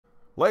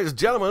Ladies and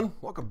gentlemen,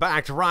 welcome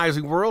back to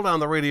Rising World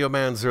on the Radio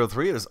Man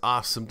 03. It is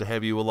awesome to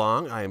have you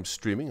along. I am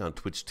streaming on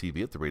Twitch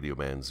TV at the Radio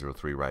Man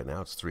 03 right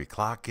now. It's 3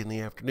 o'clock in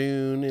the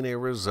afternoon in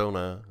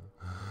Arizona.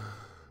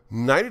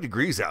 90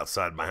 degrees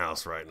outside my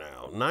house right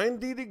now.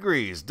 90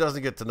 degrees.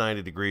 Doesn't get to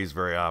 90 degrees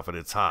very often.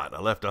 It's hot. I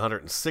left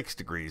 106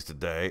 degrees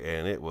today,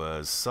 and it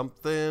was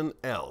something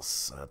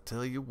else. I'll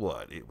tell you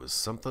what, it was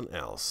something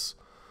else.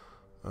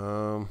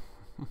 It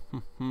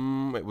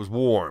was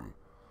warm.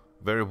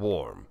 Very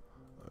warm.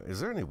 Is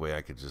there any way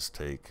I could just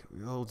take...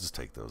 we'll just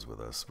take those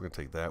with us. We're going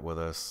to take that with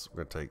us.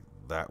 We're going to take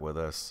that with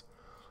us.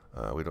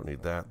 We don't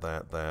need that.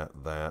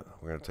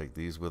 We're going to take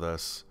these with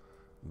us.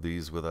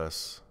 These with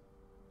us.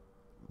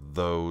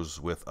 Those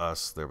with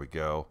us. There we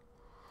go.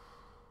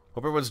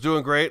 Hope everyone's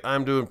doing great.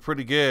 I'm doing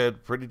pretty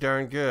good. Pretty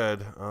darn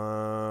good.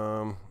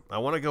 I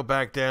want to go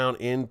back down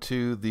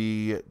into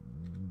the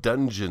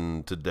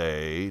dungeon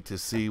today to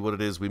see what it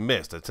is we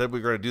missed. I said we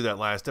were going to do that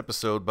last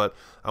episode, but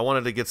I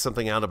wanted to get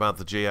something out about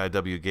the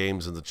JIW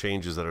games and the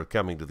changes that are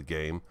coming to the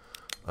game.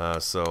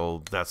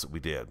 So that's what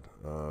we did.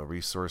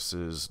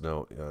 Resources,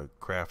 no,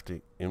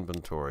 crafting,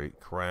 inventory,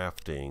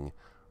 crafting,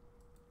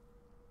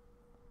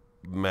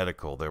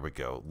 medical, there we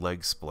go,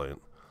 leg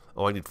splint.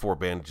 Oh, I need 4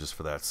 bandages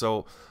for that.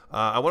 So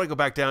I want to go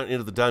back down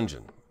into the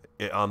dungeon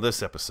on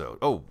this episode.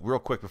 Oh, real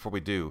quick before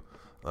we do,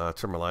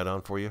 turn my light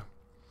on for you.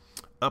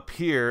 Up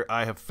here,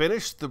 I have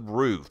finished the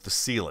roof, the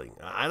ceiling.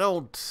 I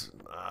don't...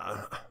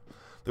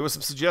 there was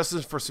some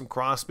suggestions for some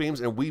cross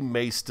beams, and we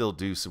may still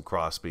do some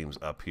cross beams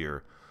up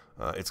here.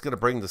 It's going to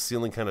bring the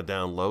ceiling kind of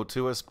down low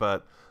to us,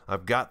 but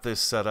I've got this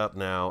set up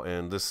now,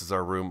 and this is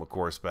our room, of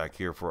course, back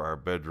here for our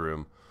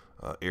bedroom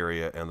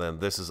area, and then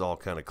this is all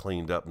kind of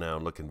cleaned up now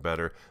and looking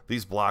better.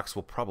 These blocks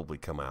will probably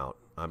come out.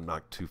 I'm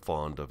not too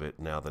fond of it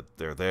now that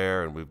they're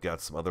there, and we've got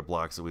some other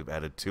blocks that we've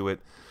added to it.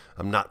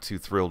 I'm not too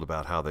thrilled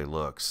about how they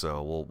look,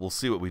 so we'll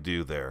see what we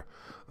do there.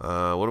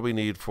 What do we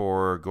need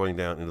for going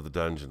down into the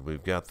dungeon?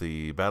 We've got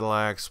the battle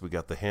axe, we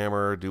got the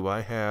hammer. Do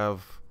I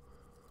have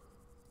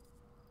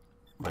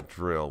my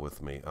drill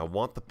with me? I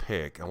want the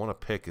pick. I want a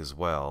pick as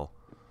well.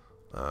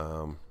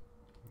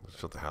 Let's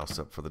shut the house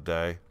up for the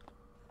day.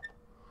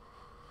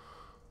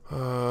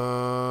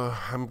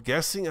 I'm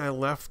guessing I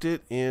left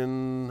it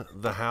in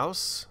the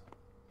house.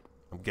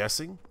 I'm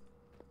guessing.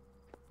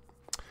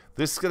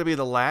 This is going to be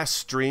the last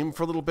stream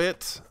for a little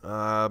bit.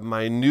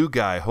 My new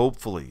guy,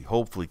 hopefully,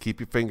 keep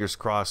your fingers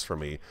crossed for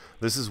me.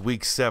 This is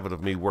week 7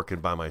 of me working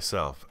by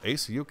myself.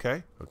 Ace, are you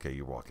okay? Okay,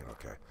 you're walking,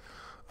 okay.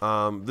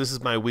 This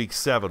is my week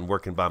 7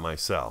 working by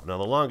myself. Now,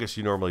 the longest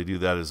you normally do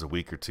that is a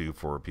week or 2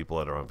 for people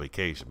that are on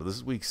vacation. But this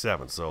is week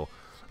 7, so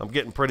I'm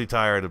getting pretty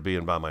tired of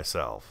being by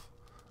myself.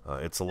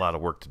 It's a lot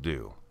of work to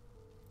do.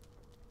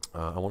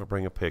 I want to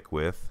bring a pick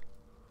with.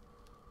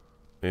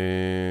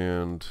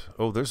 And,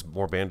 oh, there's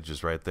more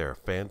bandages right there.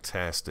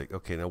 Fantastic.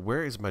 Okay, now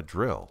where is my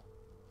drill?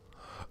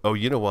 Oh,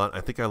 you know what?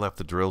 I think I left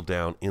the drill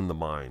down in the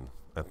mine.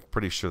 I'm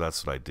pretty sure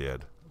that's what I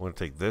did. I'm going to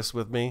take this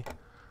with me.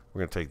 We're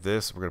going to take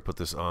this. We're going to put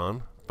this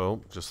on.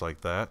 Boom, just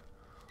like that.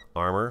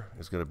 Armor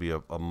is going to be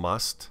a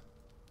must.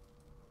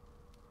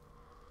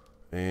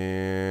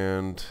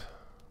 And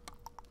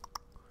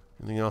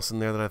anything else in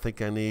there that I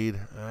think I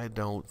need? I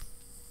don't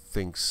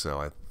think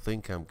so. I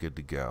think I'm good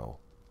to go.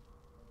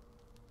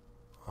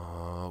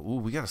 Ooh,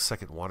 we got a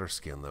second water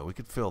skin, though. We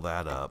could fill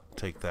that up.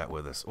 Take that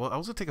with us. Well, I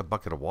was going to take a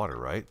bucket of water,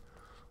 right?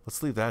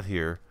 Let's leave that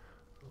here.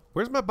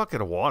 Where's my bucket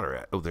of water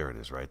at? Oh, there it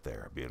is right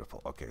there.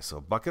 Beautiful. Okay, so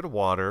a bucket of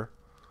water.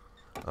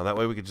 That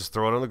way we could just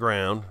throw it on the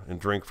ground and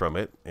drink from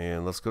it.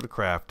 And let's go to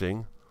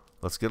crafting.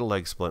 Let's get a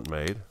leg splint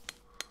made.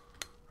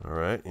 All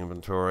right,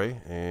 inventory.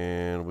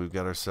 And we've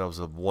got ourselves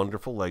a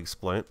wonderful leg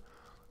splint.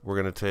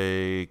 We're going to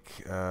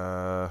take...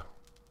 what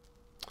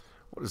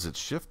is it?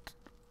 Shift...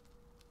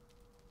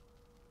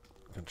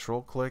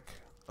 Control click.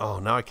 Oh,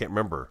 now I can't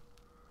remember.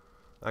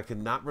 I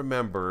cannot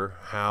remember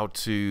how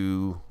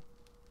to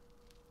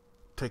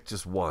take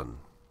just one.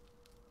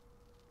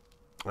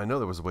 I know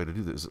there was a way to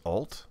do this. Is it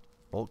Alt?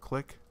 Alt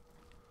click?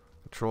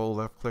 Control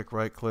left click,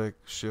 right click,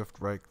 shift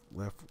right,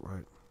 left,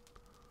 right.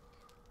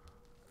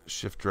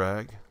 Shift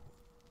drag.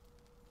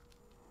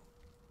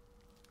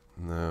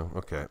 No,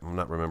 okay. I'm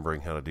not remembering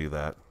how to do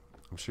that.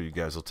 I'm sure you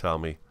guys will tell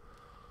me.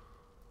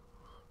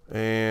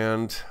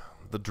 And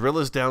the drill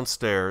is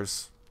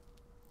downstairs.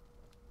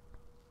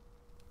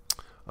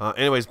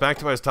 Anyways, back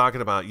to what I was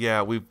talking about.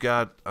 Yeah, we've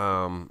got,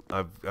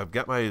 I've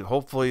got my,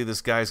 hopefully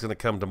this guy's going to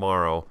come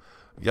tomorrow.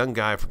 Young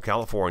guy from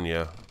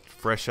California,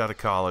 fresh out of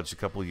college a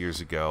couple of years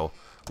ago,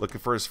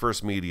 looking for his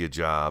first media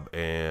job,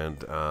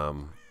 and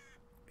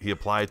he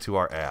applied to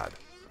our ad.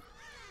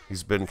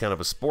 He's been kind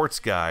of a sports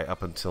guy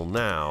up until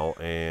now,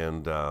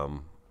 and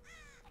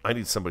I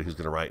need somebody who's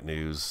going to write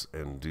news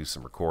and do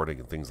some recording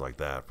and things like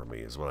that for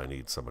me is what I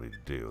need somebody to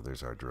do.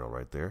 There's our drill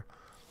right there,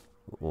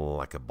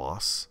 like a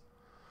boss.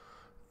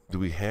 Do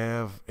we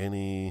have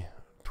any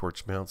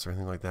torch mounts or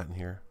anything like that in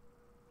here?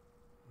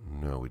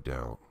 No, we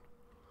don't.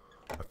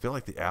 I feel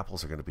like the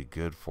apples are going to be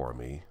good for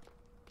me.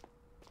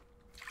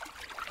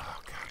 Oh,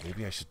 God,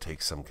 maybe I should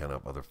take some kind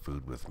of other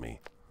food with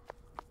me.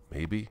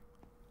 Maybe.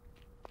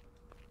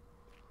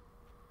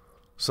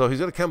 So he's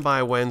going to come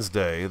by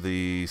Wednesday,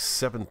 the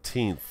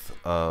 17th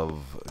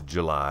of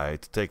July,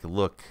 to take a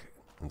look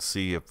and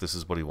see if this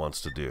is what he wants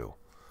to do.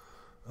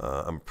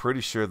 I'm pretty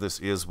sure this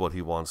is what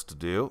he wants to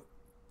do,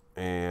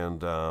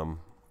 and I'm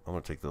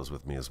going to take those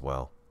with me as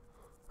well.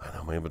 I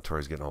know my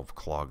inventory's getting all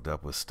clogged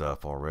up with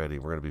stuff already.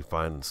 We're going to be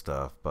finding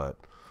stuff, but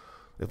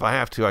if I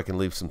have to, I can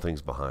leave some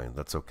things behind.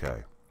 That's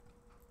okay.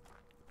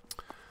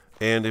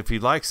 And if he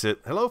likes it...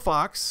 Hello,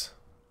 Fox!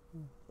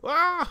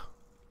 Ah!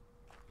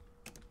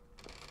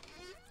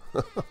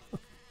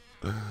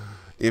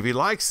 If he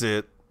likes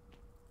it,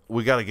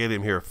 we got to get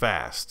him here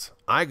fast.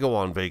 I go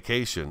on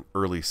vacation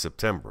early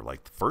September,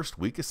 like the first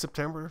week of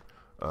September,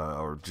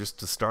 or just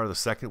the start of the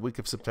second week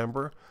of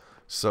September.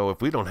 So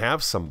if we don't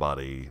have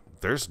somebody,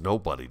 there's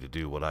nobody to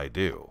do what I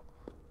do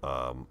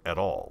at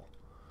all.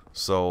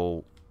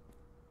 So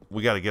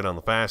we got to get on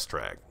the fast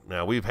track.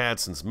 Now, we've had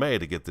since May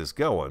to get this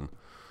going.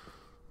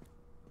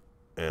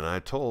 And I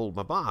told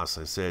my boss,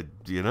 I said,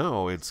 you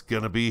know, it's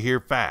going to be here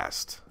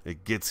fast.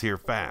 It gets here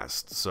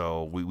fast.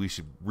 So we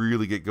should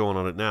really get going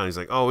on it now. And he's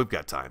like, oh, we've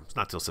got time. It's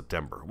not till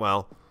September.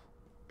 Well,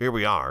 here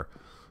we are,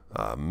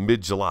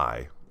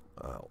 mid-July.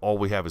 All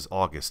we have is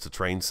August to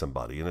train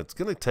somebody. And it's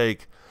going to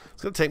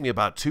take me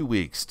about 2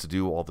 weeks to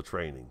do all the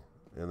training.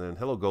 And then,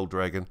 hello, Gold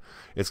Dragon.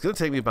 It's going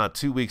to take me about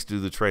 2 weeks to do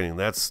the training.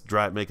 That's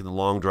making the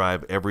long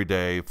drive every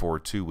day for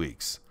 2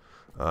 weeks.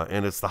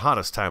 And it's the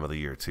hottest time of the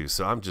year, too.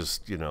 So I'm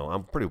just, you know,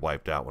 I'm pretty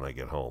wiped out when I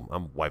get home.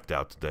 I'm wiped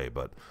out today,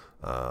 but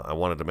I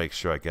wanted to make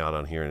sure I got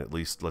on here and at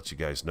least let you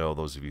guys know,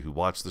 those of you who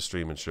watch the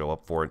stream and show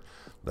up for it,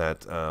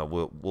 that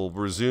we'll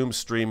resume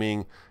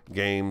streaming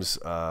games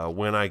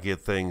when I get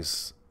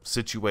things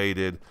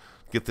situated,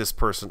 get this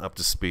person up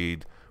to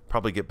speed,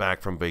 probably get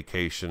back from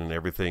vacation and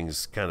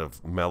everything's kind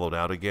of mellowed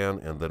out again,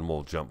 and then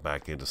we'll jump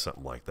back into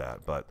something like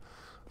that. But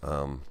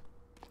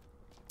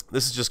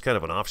this is just kind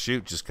of an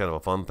offshoot, just kind of a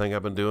fun thing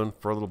I've been doing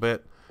for a little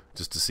bit,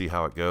 just to see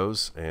how it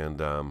goes. And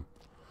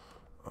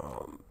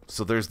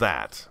so there's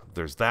that.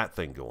 There's that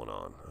thing going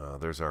on.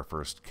 There's our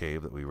first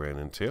cave that we ran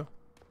into.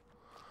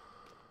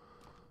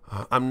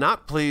 I'm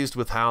not pleased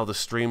with how the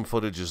stream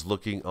footage is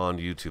looking on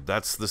YouTube.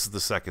 This is the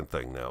second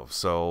thing now.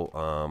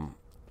 So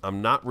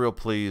I'm not real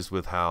pleased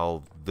with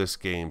how this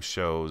game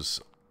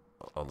shows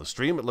on the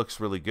stream. It looks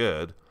really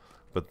good,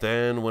 but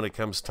then when it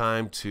comes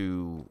time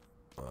to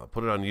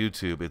put it on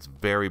YouTube, it's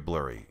very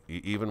blurry.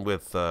 Even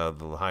with the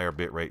higher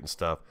bit rate and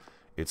stuff,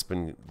 it's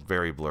been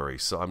very blurry.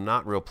 So I'm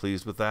not real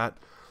pleased with that.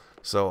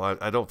 So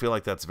I don't feel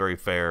like that's very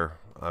fair.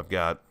 I've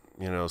got,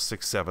 you know,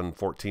 6, 7,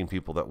 14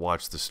 people that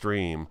watch the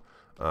stream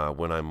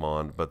when I'm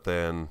on, but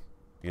then,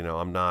 you know,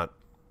 I'm not...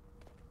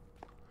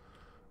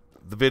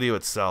 The video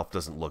itself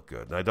doesn't look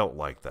good, and I don't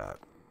like that.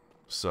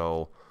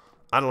 So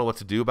I don't know what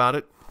to do about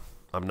it.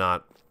 I'm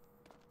not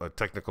a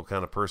technical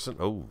kind of person.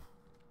 Oh,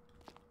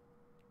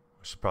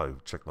 I should probably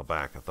check my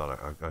back. I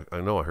thought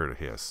I know I heard a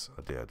hiss.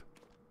 I did.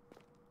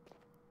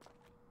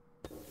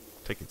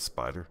 Take it,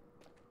 spider.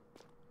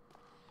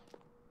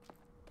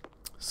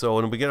 So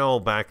when we get all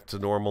back to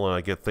normal and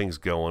I get things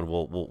going,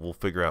 we'll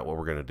figure out what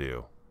we're gonna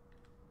do.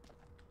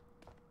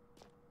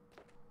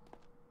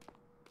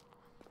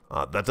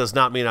 That does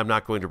not mean I'm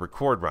not going to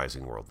record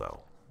Rising World,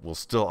 though.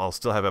 I'll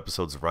still have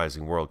episodes of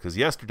Rising World, because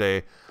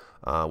yesterday,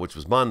 which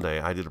was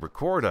Monday, I did a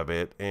record of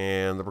it,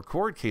 and the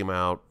record came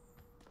out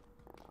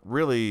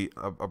really.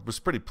 I was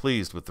pretty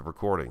pleased with the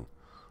recording.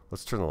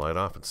 Let's turn the light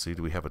off and see.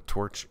 Do we have a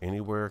torch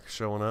anywhere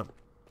showing up?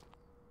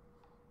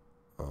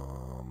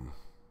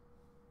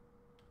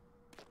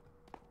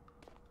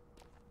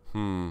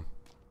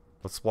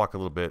 Let's walk a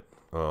little bit.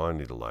 Oh, I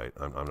need a light.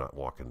 I'm not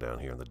walking down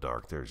here in the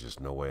dark. There's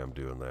just no way I'm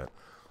doing that.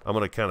 I'm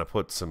going to kind of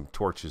put some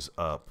torches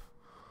up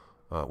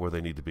where they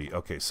need to be.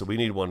 Okay, so we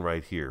need one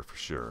right here for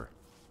sure.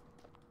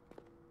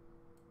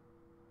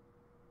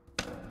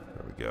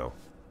 There we go.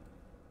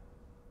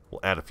 We'll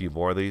add a few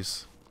more of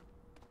these.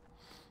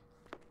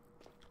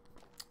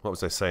 What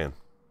was I saying?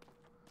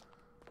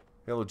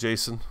 Hello,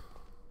 Jason.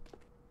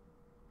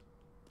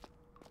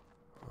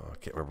 Oh, I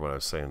can't remember what I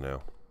was saying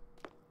now.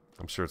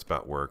 I'm sure it's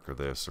about work or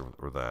this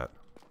or that.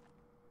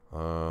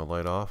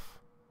 Light off.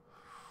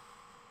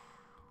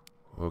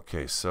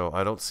 Okay, so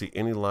I don't see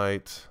any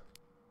light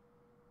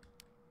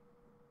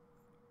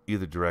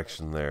either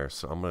direction there.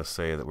 So I'm going to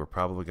say that we're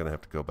probably going to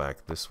have to go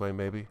back this way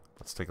maybe.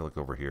 Let's take a look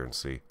over here and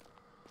see.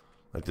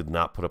 I did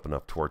not put up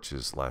enough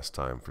torches last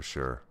time for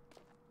sure.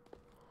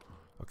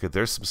 Okay,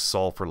 there's some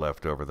sulfur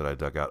left over that I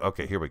dug out.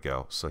 Okay, here we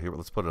go. So here,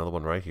 let's put another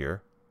one right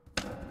here.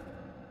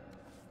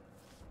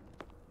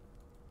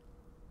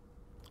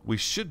 We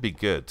should be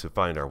good to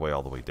find our way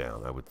all the way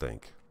down, I would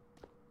think.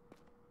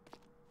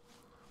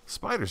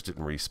 Spiders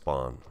didn't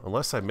respawn,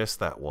 unless I missed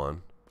that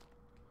one.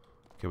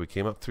 Okay, we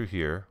came up through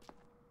here.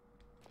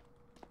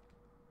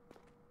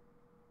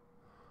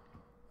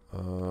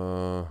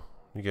 You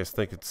guys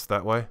think it's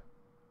that way?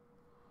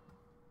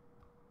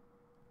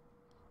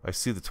 I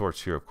see the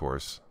torch here, of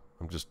course.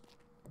 I'm just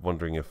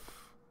wondering if...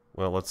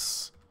 Well,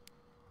 let's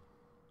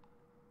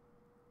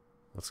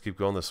keep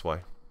going this way,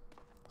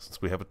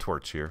 since we have a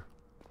torch here.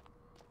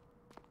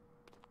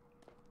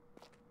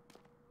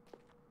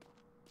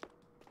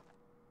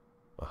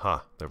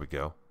 Aha, there we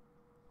go.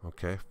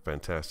 Okay,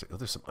 fantastic. Oh,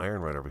 there's some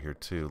iron right over here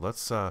too.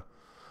 Let's not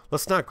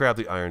grab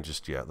the iron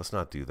just yet. Let's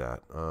not do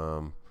that.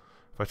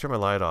 If I turn my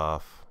light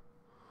off,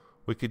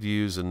 we could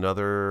use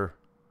another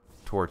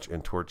torch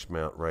and torch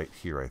mount right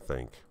here, I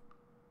think.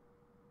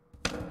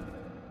 And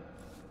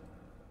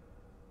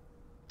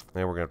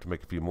we're going to have to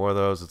make a few more of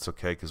those. It's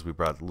okay because we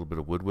brought a little bit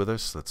of wood with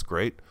us. That's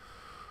great.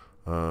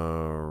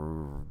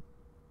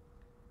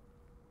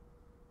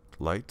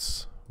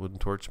 Lights, wooden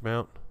torch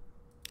mount,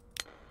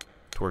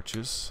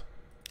 torches.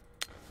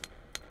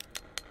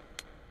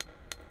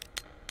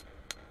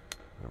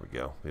 There we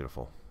go.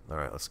 Beautiful. All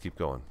right, let's keep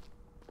going.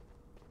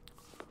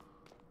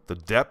 The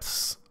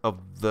depths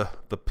of the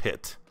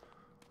pit.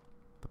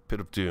 The pit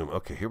of doom.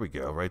 Okay, here we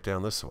go. Right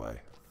down this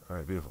way. All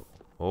right, beautiful.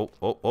 Oh,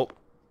 oh, oh.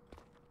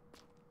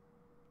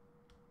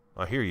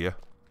 I hear you.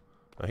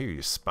 I hear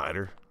you,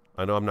 spider.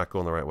 I know I'm not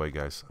going the right way,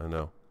 guys. I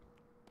know.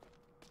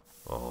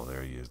 Oh,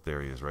 there he is.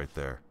 There he is right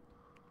there.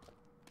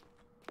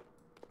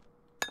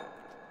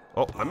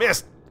 Oh, I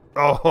missed.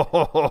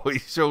 Oh, he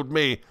showed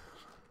me.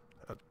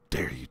 How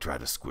dare you try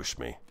to squish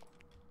me.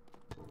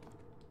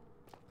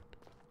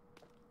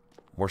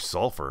 More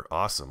sulfur.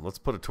 Awesome. Let's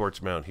put a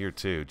torch mount here,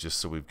 too, just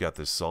so we've got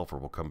this sulfur.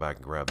 We'll come back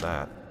and grab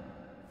that.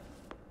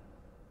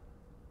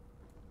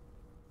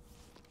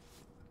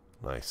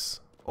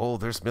 Nice. Oh,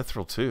 there's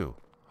mithril, too.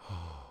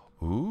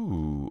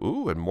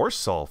 Ooh, and more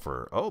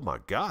sulfur. Oh, my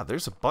God.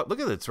 There's a look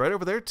at it. It's right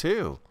over there,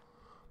 too.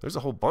 There's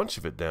a whole bunch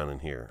of it down in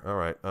here. All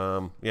right.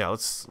 Yeah,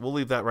 we'll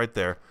leave that right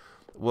there.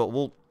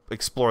 We'll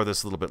explore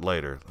this a little bit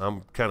later.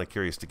 I'm kind of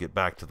curious to get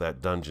back to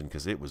that dungeon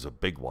because it was a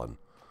big one.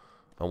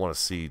 I want to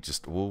see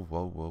just whoa,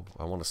 whoa, whoa.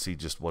 I want to see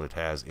just what it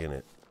has in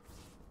it.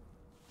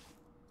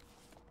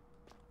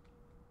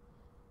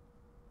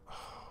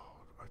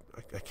 Oh,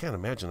 I can't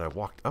imagine I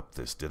walked up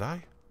this, did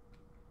I?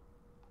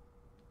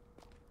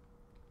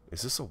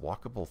 Is this a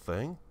walkable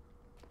thing?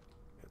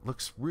 It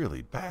looks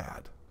really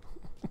bad.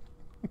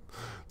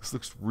 This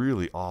looks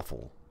really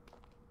awful.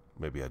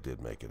 Maybe I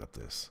did make it up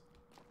this.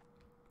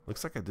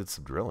 Looks like I did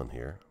some drilling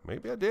here.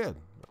 Maybe I did.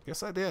 I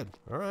guess I did.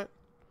 All right.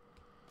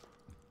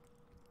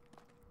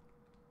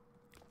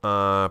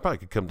 Probably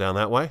could come down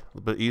that way. A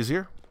little bit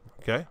easier.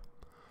 Okay.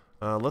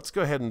 Let's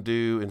go ahead and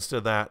do, instead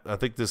of that, I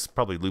think this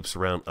probably loops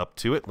around up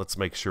to it. Let's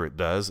make sure it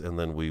does, and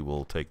then we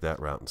will take that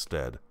route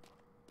instead.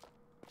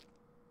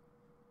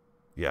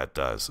 Yeah, it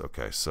does.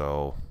 Okay,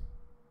 so...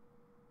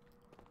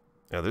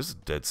 Yeah, there's a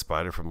dead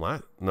spider from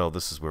last... No,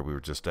 this is where we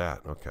were just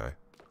at. Okay.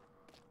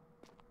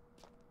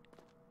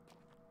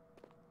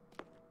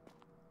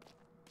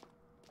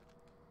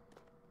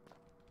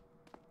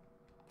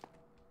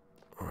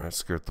 Alright,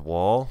 skirt the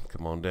wall.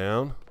 Come on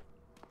down.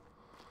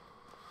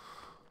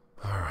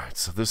 Alright,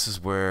 so this is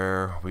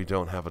where we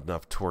don't have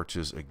enough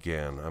torches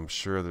again. I'm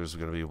sure there's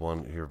going to be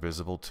one here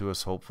visible to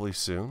us hopefully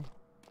soon.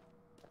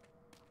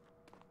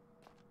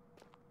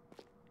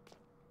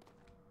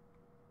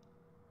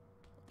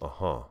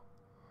 Uh-huh.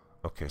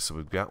 Okay, so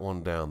we've got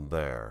one down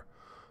there.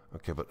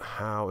 Okay, but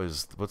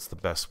what's the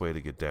best way to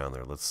get down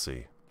there? Let's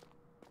see.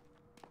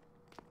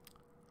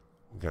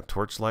 We've got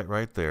torchlight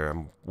right there.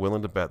 I'm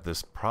willing to bet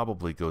this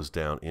probably goes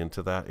down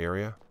into that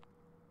area.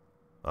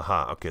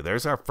 Aha, okay,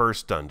 there's our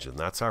first dungeon.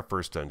 That's our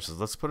first dungeon. So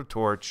let's put a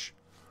torch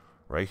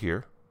right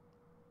here.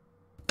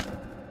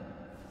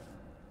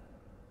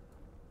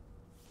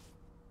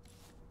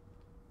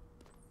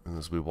 And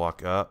as we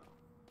walk up,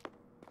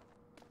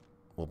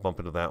 we'll bump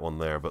into that one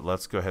there, but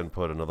let's go ahead and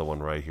put another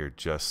one right here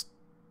just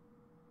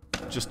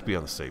to be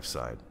on the safe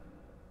side.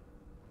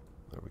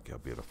 There we go,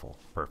 beautiful.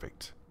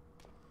 Perfect.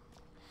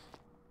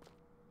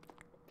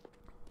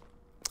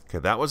 Okay,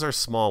 that was our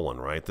small one,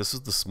 right? This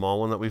is the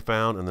small one that we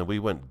found, and then we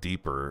went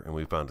deeper and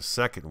we found a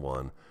second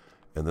one,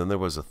 and then there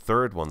was a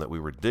third one that we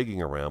were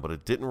digging around, but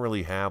it didn't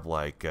really have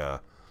like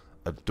a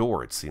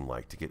door, it seemed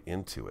like, to get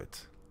into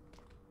it.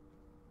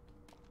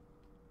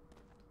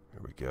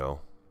 Here we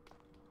go.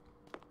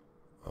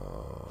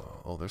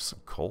 Oh, there's some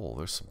coal.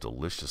 There's some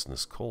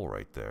deliciousness coal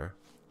right there.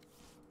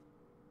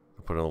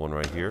 I'll put another one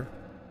right here.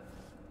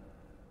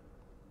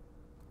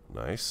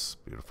 Nice,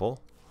 beautiful.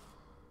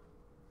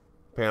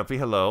 Pamphy,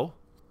 hello.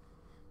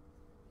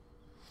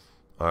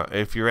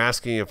 If you're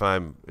asking if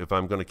I'm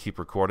going to keep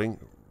recording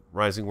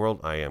Rising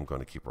World, I am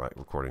going to keep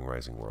recording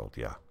Rising World.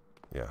 Yeah,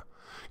 yeah.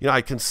 You know,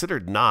 I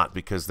considered not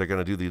because they're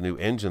going to do the new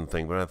engine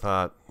thing, but I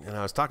thought, you know,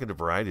 I was talking to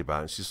Variety about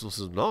it, and she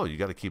says, no, you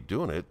got to keep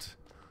doing it.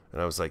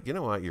 And I was like, you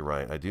know what, you're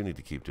right. I do need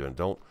to keep doing it.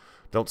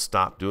 Don't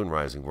stop doing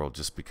Rising World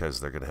just because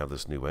they're going to have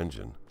this new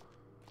engine.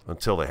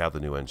 Until they have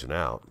the new engine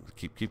out.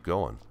 Keep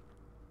going.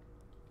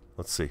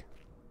 Let's see.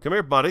 Come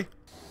here, buddy.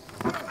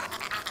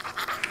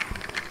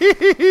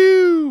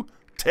 Hee-hee-hoo!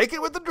 Take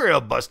it with the drill,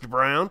 Buster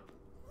Brown.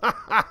 Ha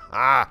ha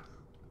ha!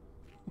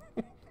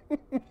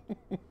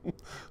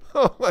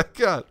 Oh my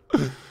God.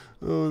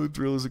 Oh, the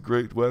drill is a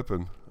great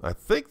weapon. I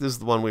think this is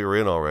the one we were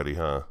in already,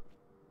 huh?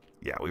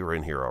 Yeah, we were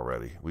in here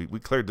already. We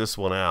cleared this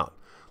one out.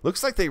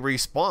 Looks like they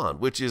respawn,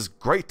 which is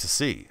great to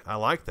see. I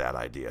like that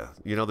idea.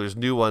 You know, there's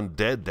new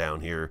undead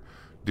down here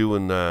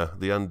doing the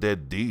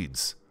undead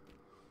deeds.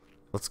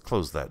 Let's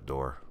close that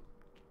door.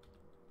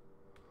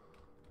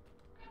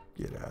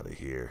 Get out of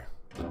here.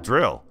 The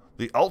drill.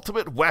 The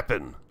ultimate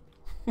weapon.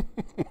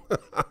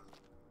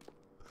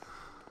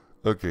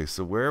 Okay,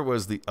 so where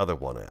was the other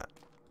one at?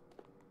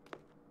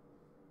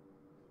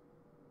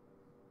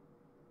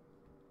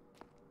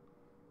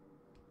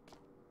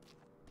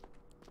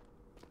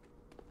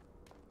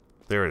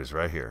 There it is,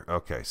 right here.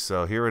 Okay,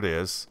 so here it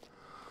is.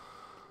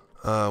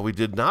 We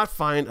did not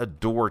find a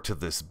door to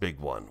this big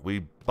one.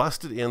 We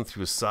busted in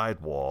through a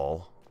side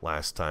wall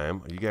last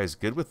time. Are you guys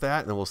good with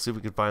that? And then we'll see if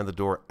we can find the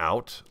door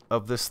out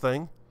of this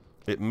thing.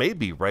 It may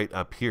be right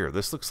up here.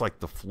 This looks like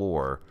the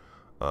floor,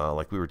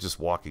 like we were just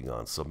walking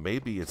on. So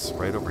maybe it's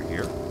right over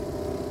here.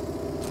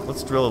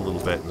 Let's drill a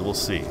little bit and we'll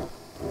see.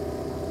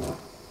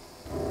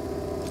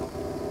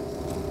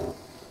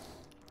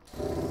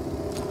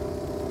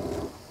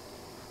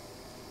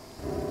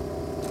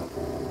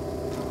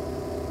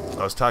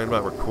 I was talking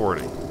about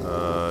recording.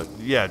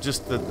 Yeah,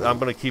 just that I'm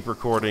going to keep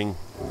recording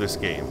this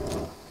game.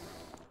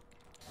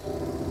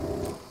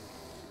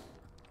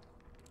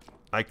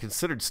 I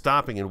considered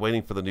stopping and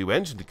waiting for the new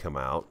engine to come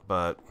out,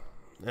 but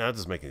that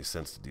doesn't make any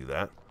sense to do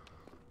that.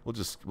 We'll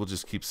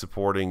just keep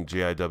supporting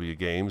JIW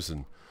Games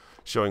and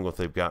showing what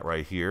they've got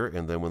right here,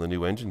 and then when the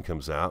new engine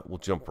comes out, we'll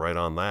jump right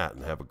on that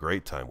and have a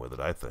great time with it,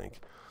 I think.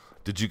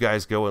 Did you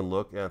guys go and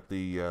look at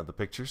the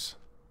pictures?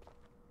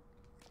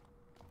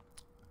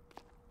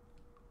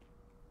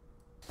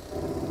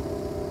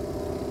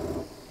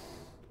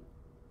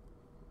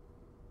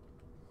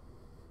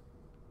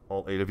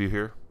 All 8 of you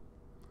here?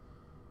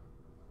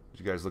 Did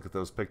you guys look at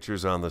those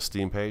pictures on the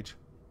Steam page?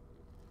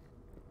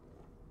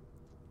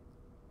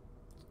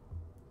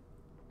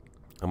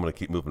 I'm going to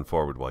keep moving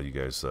forward while you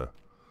guys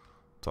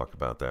talk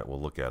about that. We'll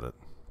look at it.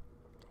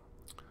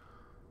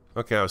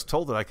 Okay, I was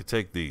told that I could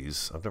take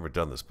these. I've never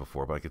done this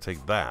before, but I could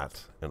take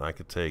that, and I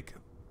could take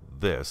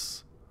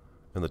this,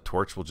 and the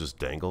torch will just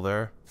dangle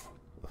there.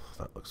 Ugh,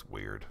 that looks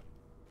weird.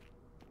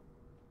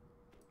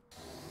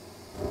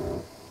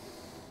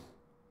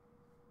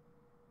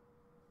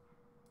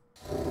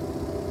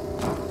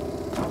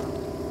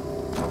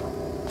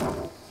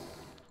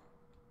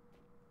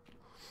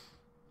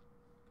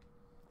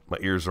 My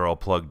ears are all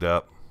plugged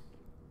up.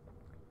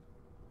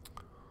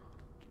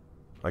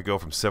 I go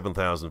from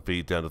 7,000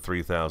 feet down to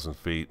 3,000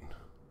 feet.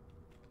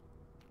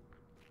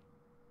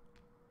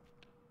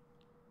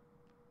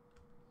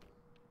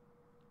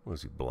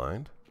 Was he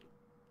blind?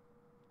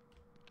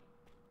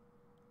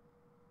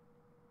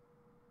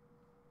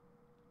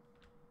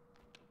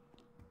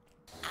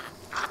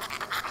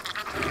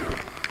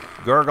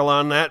 Gargle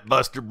on that,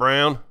 Buster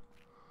Brown.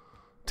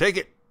 Take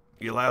it,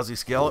 you lousy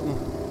skeleton.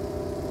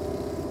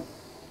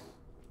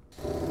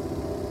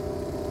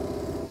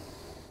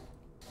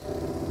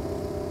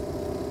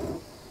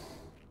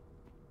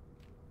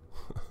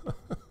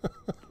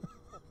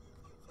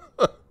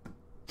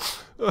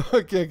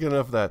 I can't get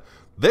enough of that.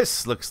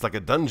 This looks like a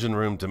dungeon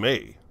room to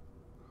me.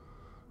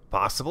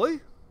 Possibly?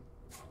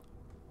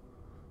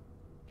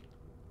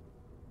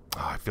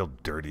 Oh, I feel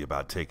dirty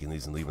about taking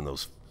these and leaving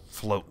those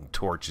floating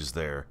torches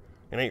there.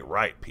 It ain't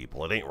right,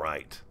 people. It ain't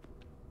right.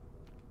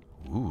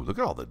 Ooh, look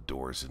at all the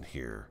doors in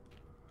here.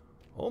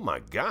 Oh my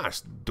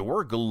gosh,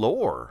 door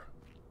galore.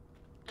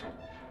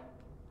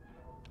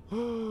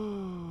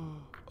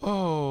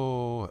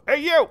 Oh,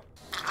 hey you!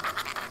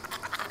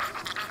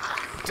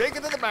 Take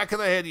it to the back of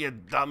the head, you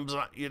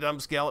dumb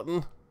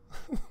skeleton.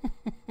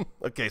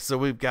 Okay, so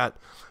we've got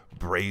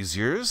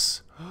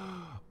braziers.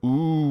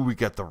 Ooh, we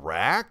got the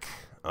rack.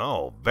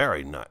 Oh,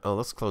 very nice. Oh,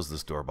 let's close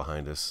this door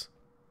behind us.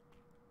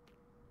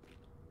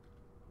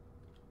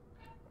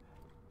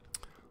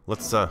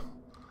 Let's get a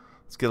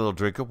little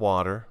drink of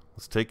water.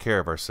 Let's take care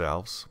of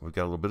ourselves. We've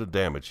got a little bit of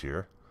damage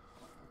here.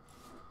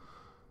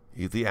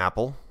 Eat the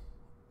apple.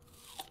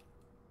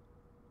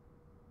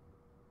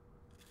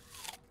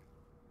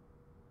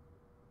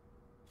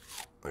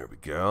 There we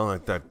go.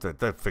 Like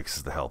that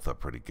fixes the health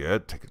up pretty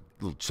good. Take a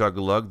little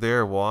chug-a-lug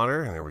there,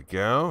 water. There we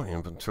go.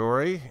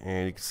 Inventory.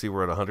 And you can see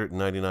we're at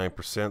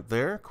 199%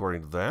 there,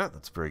 according to that.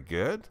 That's very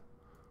good.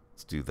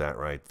 Let's do that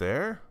right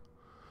there.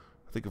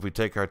 I think if we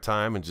take our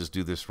time and just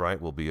do this right,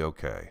 we'll be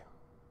okay.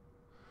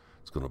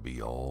 It's going to be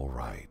all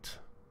right.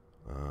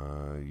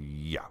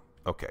 Yeah.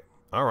 Okay.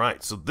 All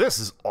right. So this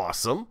is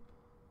awesome.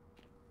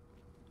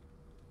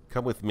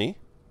 Come with me.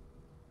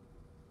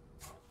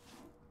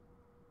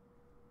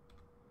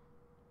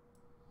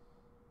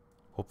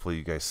 Hopefully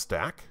you guys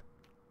stack.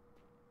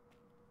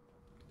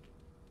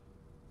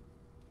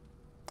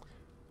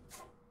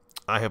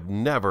 I have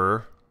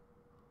never...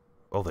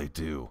 Oh, they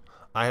do.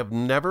 I have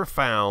never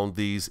found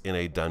these in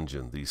a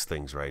dungeon, these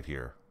things right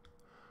here.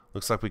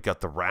 Looks like we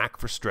got the rack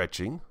for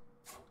stretching.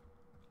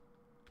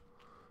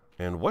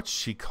 And what's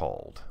she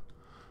called?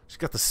 She's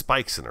got the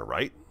spikes in her,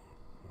 right?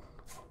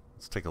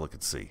 Let's take a look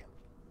and see.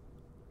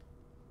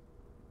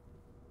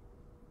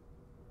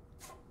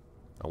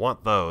 I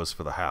want those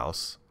for the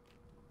house.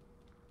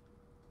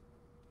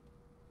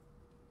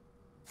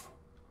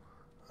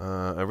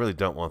 I really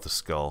don't want the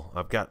skull.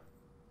 I've got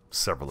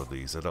several of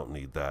these. I don't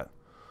need that.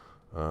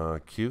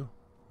 Q.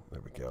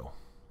 There we go.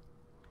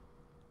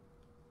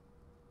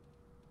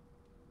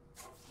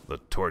 The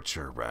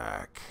torture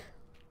rack.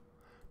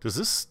 Is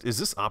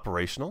this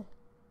operational?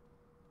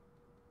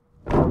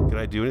 Can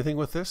I do anything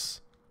with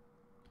this?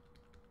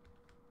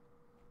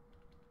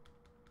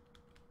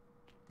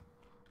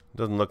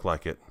 Doesn't look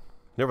like it.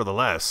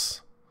 Nevertheless.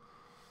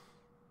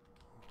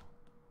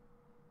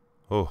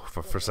 Oh,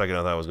 for a second I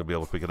thought I was going to be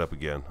able to pick it up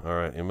again.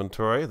 Alright,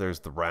 inventory.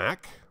 There's the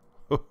rack.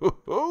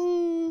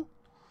 I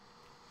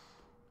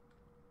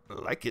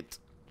like it.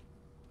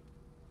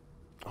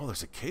 Oh,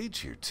 there's a cage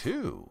here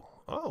too.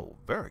 Oh,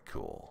 very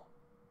cool.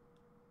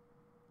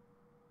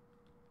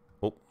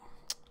 Oh.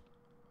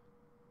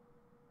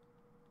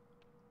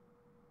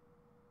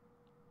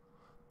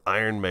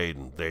 Iron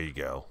Maiden. There you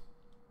go.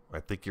 I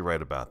think you're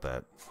right about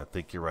that. I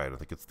think you're right. I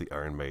think it's the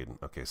Iron Maiden.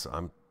 Okay, so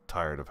I'm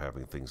tired of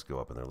having things go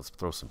up in there. Let's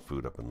throw some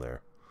food up in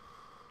there.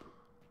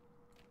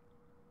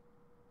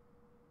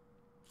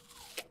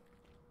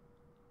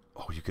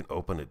 Oh, you can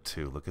open it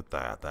too. Look at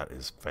that. That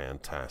is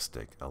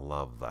fantastic. I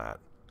love that.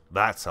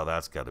 That's how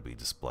that's got to be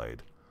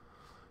displayed.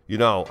 You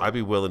know, I'd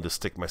be willing to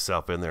stick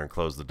myself in there and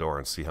close the door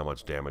and see how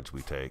much damage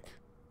we take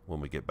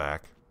when we get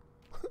back.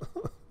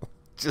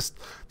 just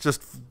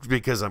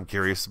because I'm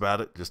curious about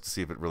it, just to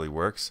see if it really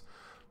works.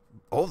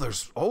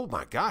 Oh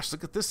my gosh,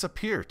 look at this up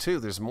here too.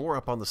 There's more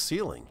up on the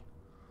ceiling.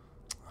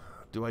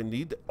 Do I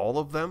need all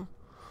of them?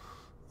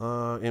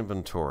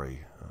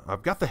 Inventory.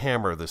 I've got the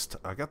hammer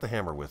I got the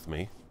hammer with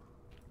me.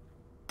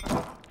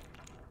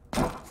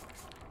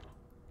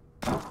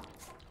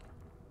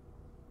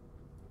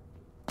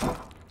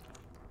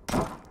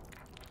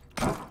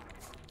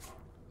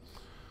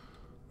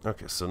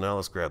 Okay, so now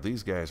let's grab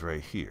these guys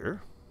right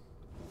here.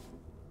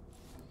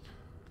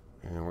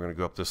 And we're going to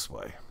go up this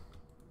way.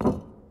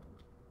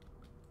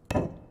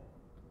 Can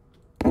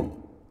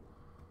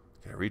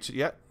I reach it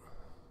yet?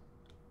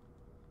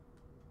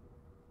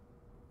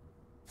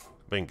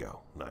 Bingo.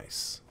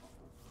 Nice.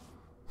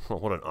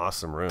 What an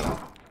awesome room.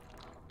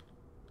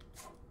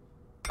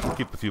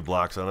 Keep a few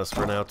blocks on us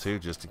for now, too,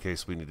 just in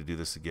case we need to do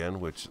this again,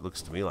 which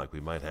looks to me like we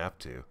might have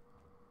to.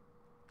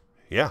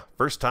 Yeah,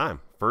 first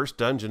time. First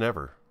dungeon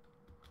ever.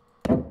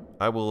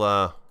 I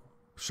will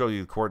show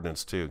you the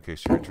coordinates, too, in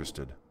case you're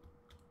interested.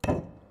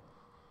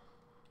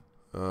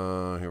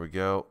 Here we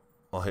go.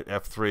 I'll hit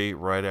F3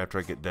 right after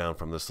I get down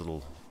from this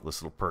little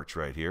perch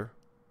right here.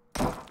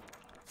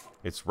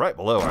 It's right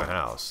below our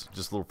house,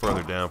 just a little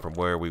further down from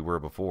where we were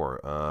before.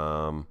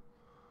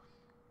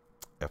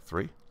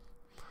 F3.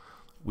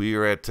 We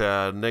are at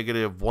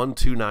negative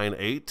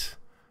 1298,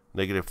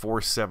 negative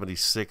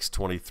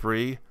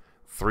 476.23,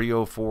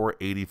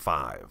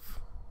 304.85.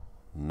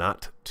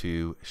 Not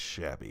too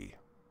shabby.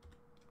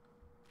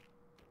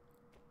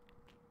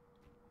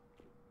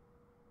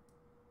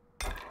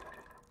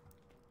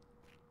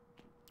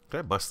 Can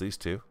I bust these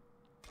two?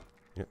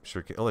 Yep,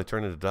 sure can. Oh, they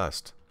turn into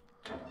dust.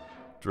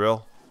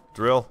 Drill,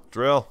 drill,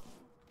 drill.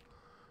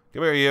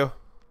 Come here, you.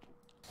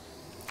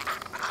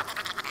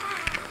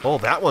 Oh,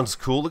 that one's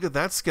cool. Look at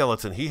that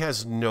skeleton. He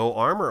has no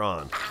armor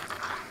on.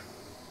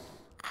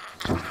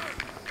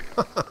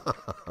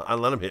 I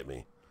let him hit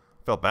me.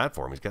 Felt bad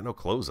for him. He's got no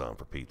clothes on,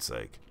 for Pete's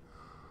sake.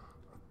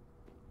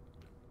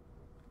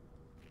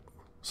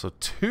 So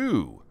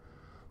 2.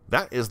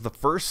 That is the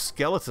first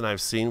skeleton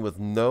I've seen with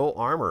no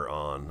armor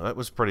on. That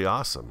was pretty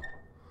awesome.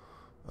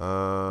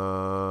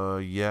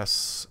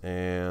 Yes,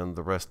 and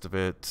the rest of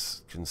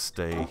it can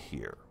stay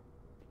here.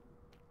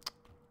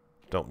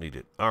 Don't need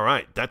it.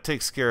 Alright, that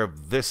takes care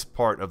of this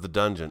part of the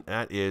dungeon.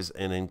 That is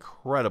an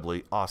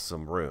incredibly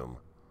awesome room.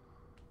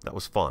 That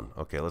was fun.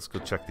 Okay, let's go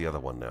check the other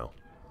one now.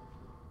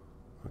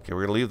 Okay,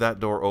 we're going to leave that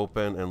door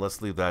open, and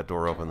let's leave that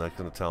door open. That's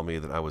going to tell me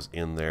that I was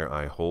in there,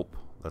 I hope.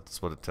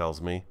 That's what it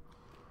tells me.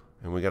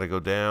 And we got to go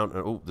down.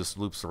 And, oh, this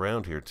loops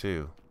around here,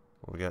 too.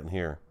 What do we got in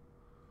here?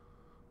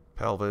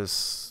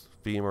 Pelvis,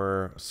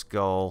 femur,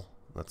 skull.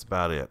 That's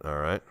about it,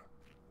 alright.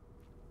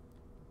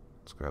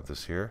 Let's grab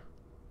this here.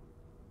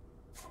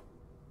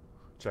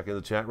 Check in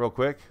the chat real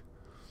quick.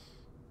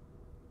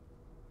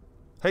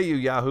 Hey, you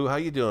Yahoo, how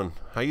you doing?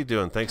 How you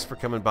doing? Thanks for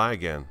coming by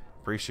again.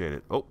 Appreciate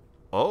it.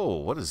 Oh,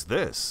 what is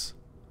this?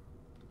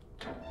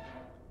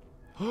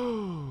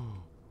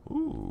 Ooh.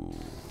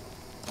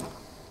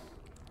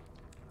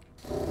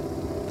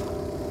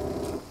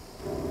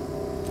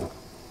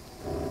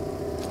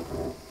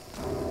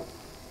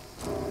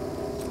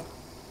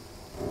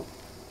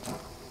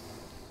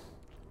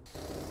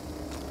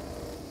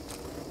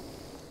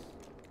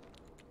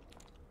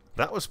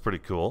 That was pretty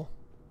cool.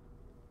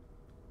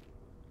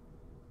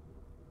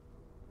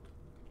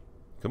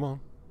 Come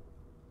on.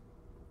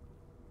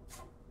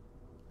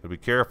 Gotta be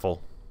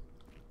careful.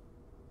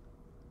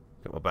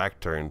 Got my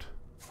back turned.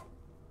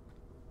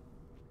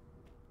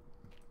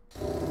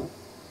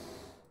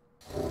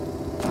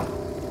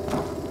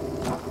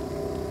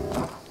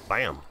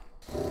 Bam.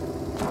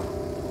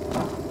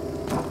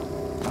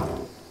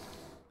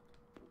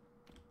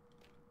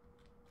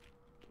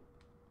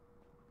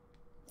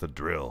 The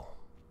drill.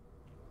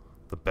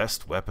 The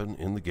best weapon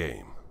in the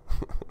game.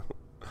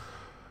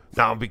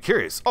 Now, I'll be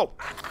curious. Oh!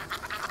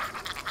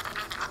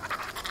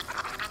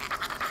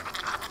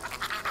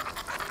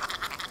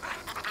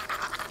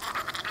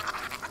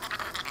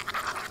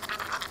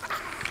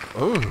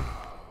 Oh.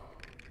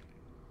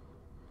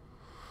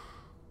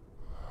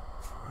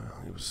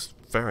 He was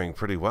faring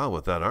pretty well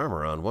with that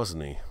armor on,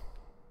 wasn't he?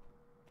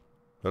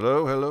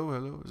 Hello, hello,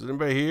 hello. Is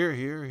anybody here?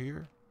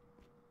 Here.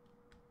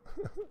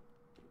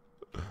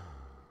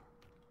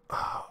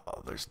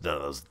 Oh, there's none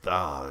of those.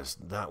 Oh, there's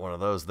not one of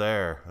those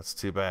there. That's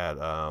too bad.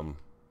 What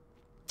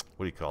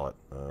do you call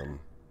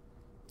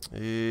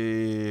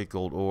it?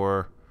 Gold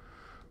ore.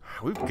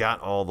 We've got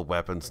all the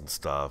weapons and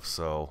stuff,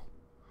 so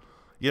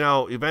you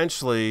know,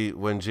 eventually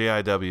when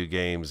JIW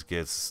Games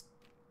gets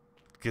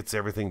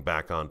everything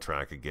back on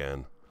track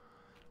again,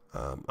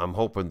 I'm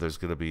hoping there's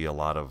going to be a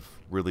lot of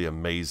really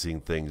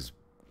amazing things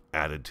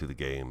added to the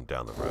game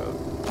down the road.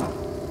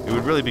 It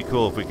would really be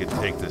cool if we could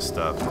take this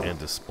stuff and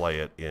display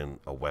it in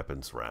a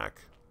weapons rack,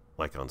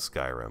 like on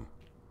Skyrim.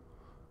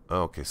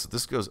 Okay, so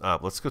this goes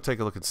up. Let's go take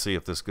a look and see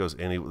if this goes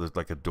any... There's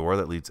like a door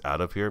that leads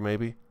out of here,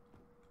 maybe?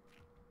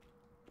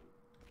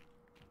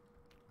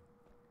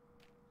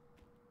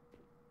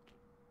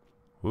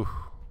 Ooh.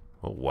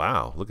 Oh,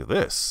 wow. Look at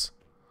this.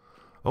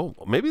 Oh,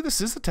 maybe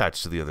this is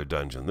attached to the other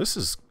dungeon. This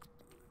is...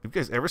 You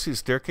guys ever see a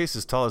staircase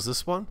as tall as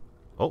this one?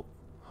 Oh.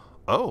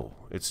 Oh,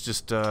 it's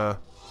just a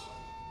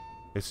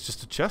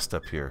chest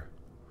up here.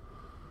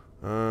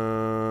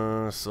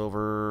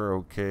 Silver,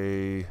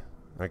 okay.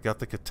 I got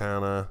the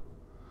katana.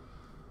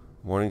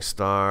 Morning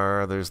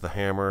Star, there's the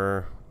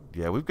hammer.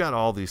 Yeah, we've got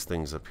all these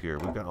things up here.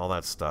 We've got all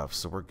that stuff,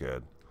 so we're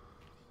good.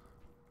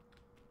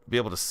 Be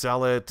able to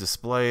sell it,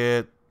 display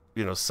it,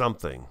 you know,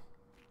 something.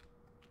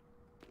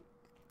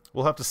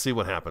 We'll have to see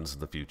what happens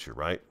in the future,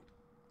 right?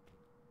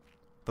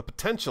 The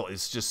potential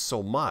is just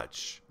so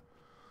much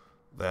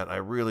that I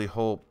really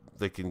hope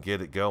they can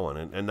get it going.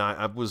 And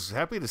I was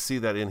happy to see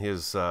that in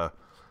his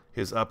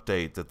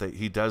update that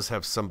he does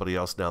have somebody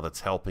else now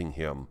that's helping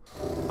him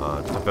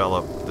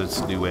develop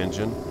this new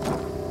engine,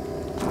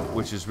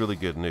 which is really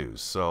good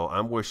news. So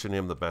I'm wishing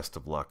him the best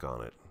of luck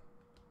on it.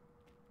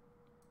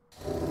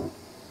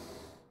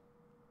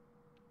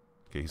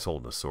 Okay, he's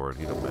holding a sword.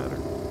 He don't matter.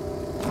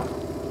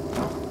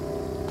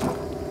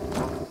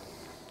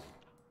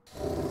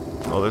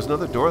 Oh, there's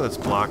another door that's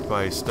blocked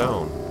by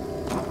stone.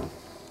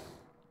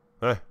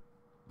 Hey.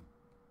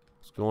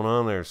 What's going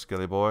on there,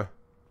 Skelly boy?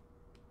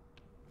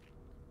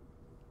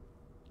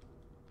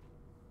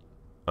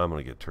 I'm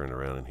going to get turned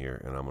around in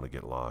here, and I'm going to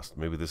get lost.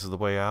 Maybe this is the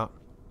way out?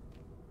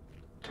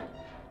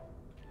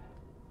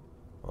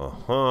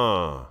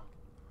 Uh-huh.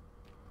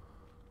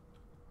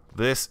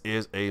 This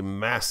is a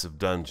massive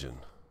dungeon.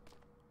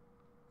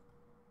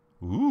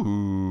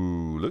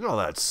 Ooh, look at all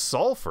that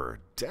sulfur.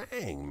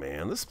 Dang,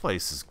 man, this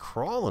place is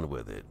crawling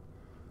with it.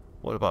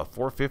 What, about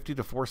 450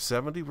 to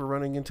 470? We're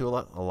running into a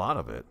lot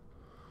of it.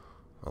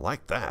 I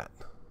like that.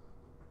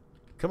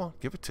 Come on,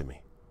 give it to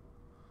me.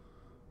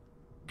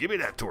 Give me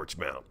that torch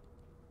mount.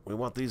 We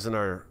want these in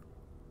our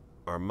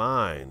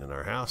mine and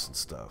our house and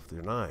stuff.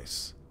 They're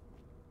nice.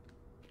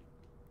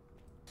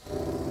 You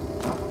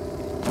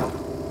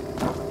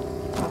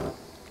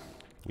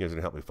guys are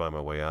gonna help me find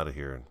my way out of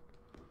here and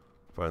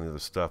find the other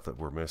stuff that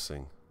we're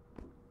missing.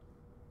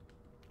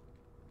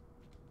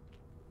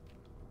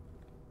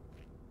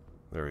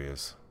 There he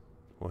is.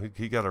 Well,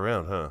 he got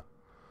around, huh?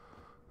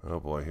 Oh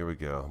boy, here we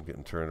go. I'm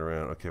getting turned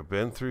around. Okay, I've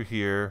been through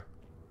here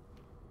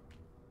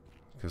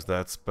because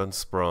that's been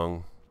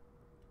sprung.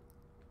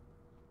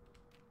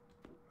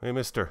 Hey,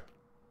 mister.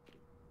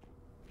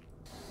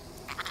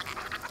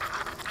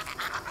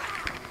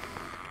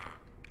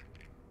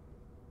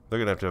 They're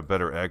going to have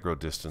better aggro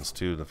distance,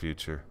 too, in the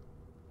future.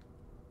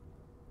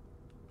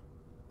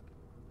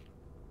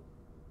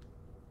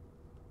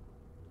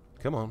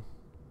 Come on.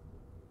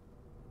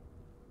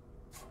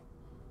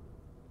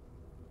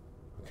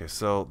 Okay,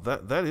 so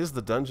that is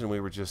the dungeon we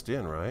were just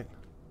in, right?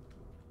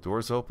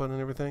 Doors open and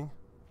everything?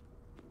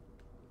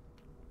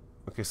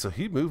 Okay, so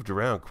he moved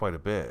around quite a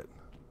bit.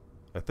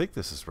 I think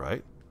this is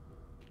right.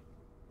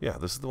 Yeah,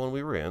 this is the one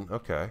we were in.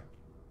 Okay.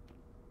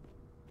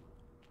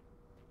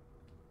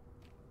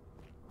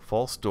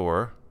 False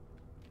door.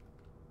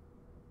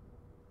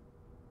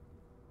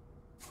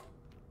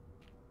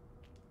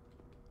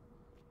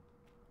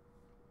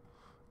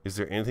 Is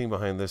there anything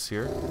behind this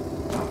here?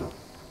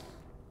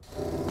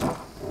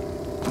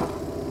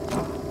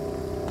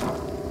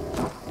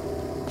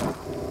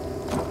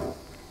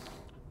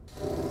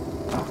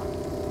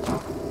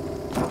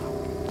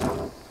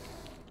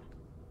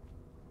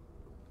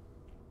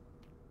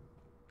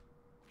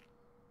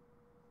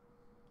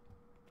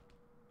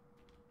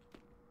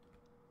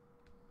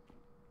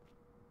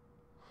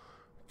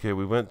 Okay,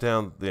 we went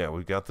down, yeah,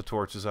 we got the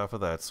torches off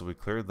of that, so we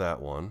cleared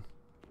that one.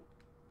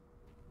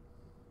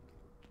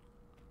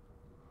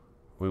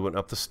 We went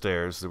up the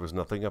stairs, there was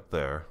nothing up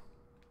there.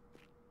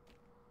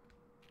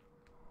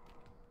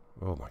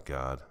 Oh my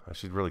god, I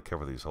should really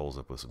cover these holes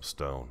up with some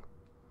stone.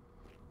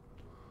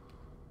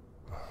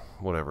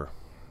 Whatever.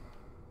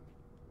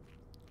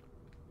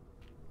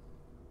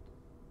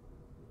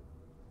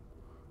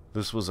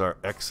 This was our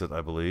exit,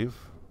 I believe.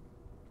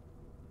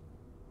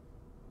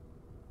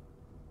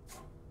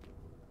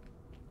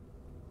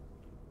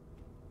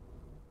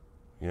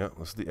 Yeah,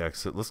 this is the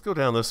exit. Let's go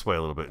down this way a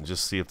little bit and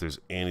just see if there's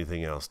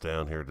anything else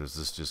down here. Does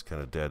this just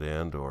kind of dead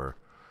end, or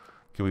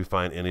can we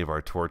find any of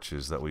our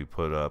torches that we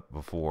put up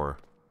before?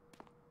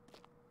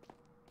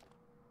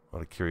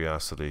 Out of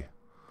curiosity.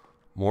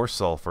 More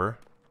sulfur.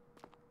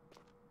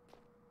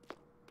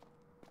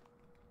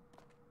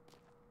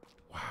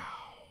 Wow.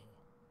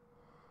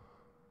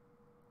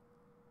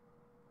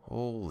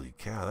 Holy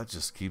cow, that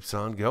just keeps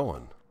on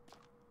going.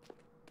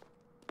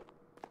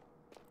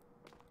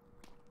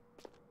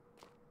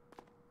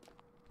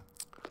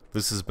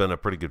 This has been a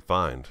pretty good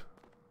find.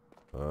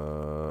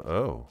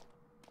 Oh.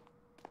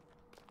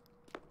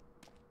 Do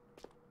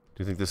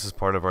you think this is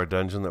part of our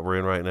dungeon that we're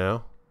in right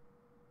now?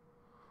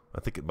 I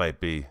think it might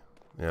be.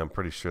 Yeah, I'm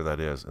pretty sure that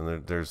is.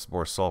 And there's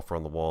more sulfur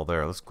on the wall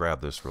there. Let's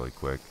grab this really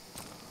quick.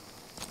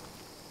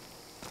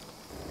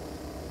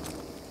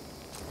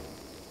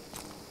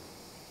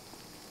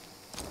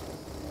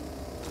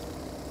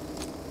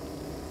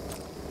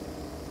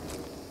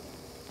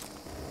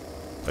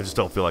 I just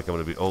don't feel like I'm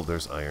going to be... Oh,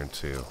 there's iron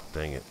too.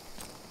 Dang it.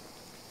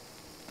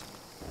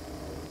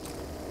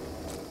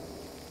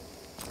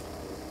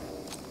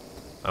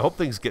 I hope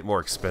things get more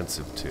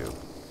expensive too.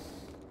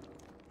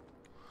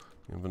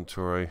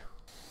 Inventory.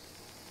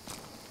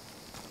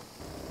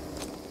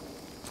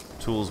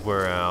 Tools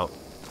wear out.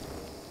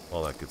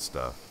 All that good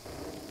stuff.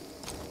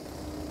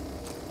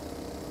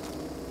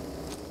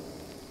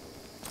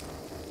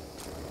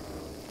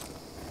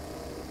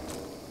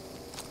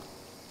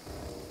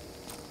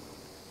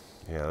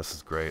 Yeah, this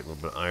is great. A little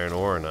bit of iron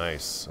ore.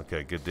 Nice.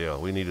 Okay, good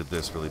deal. We needed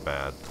this really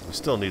bad. We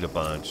still need a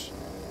bunch.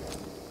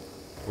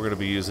 We're going to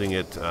be using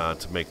it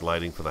to make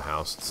lighting for the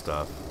house and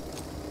stuff.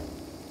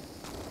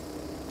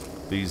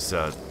 These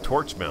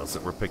torch mounts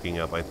that we're picking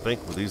up, I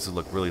think these would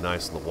look really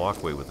nice in the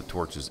walkway with the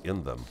torches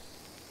in them.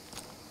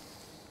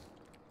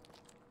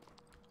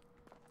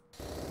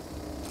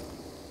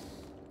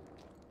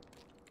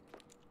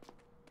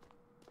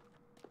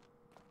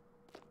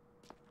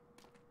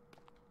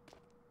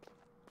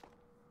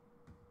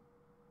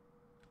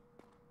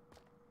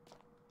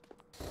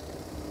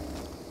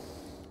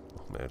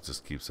 Oh man, it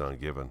just keeps on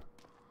giving.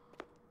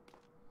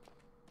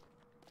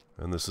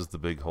 And this is the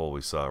big hole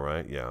we saw,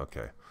 right? Yeah,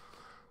 okay.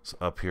 So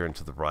up here and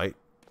to the right.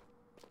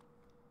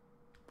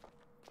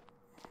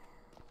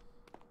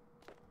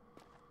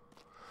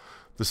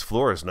 This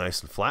floor is nice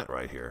and flat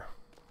right here.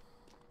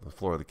 The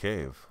floor of the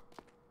cave.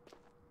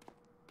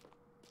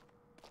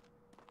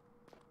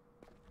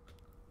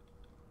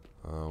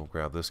 We'll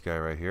grab this guy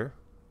right here.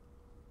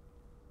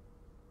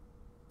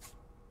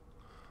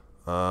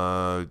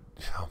 Oh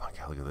my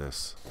god, look at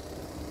this.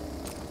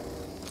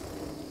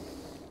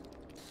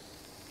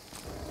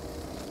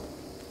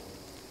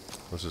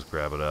 Let's just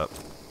grab it up.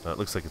 It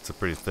looks like it's a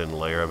pretty thin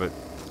layer of it.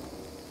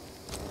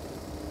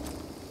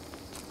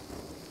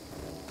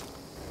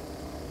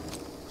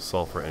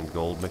 Sulfur and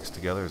gold mixed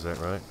together, is that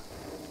right?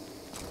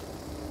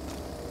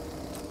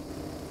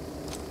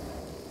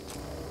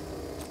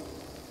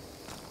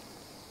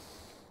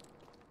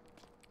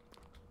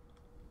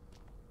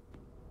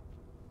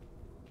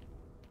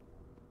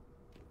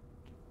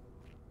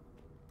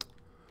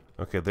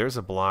 Okay, there's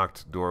a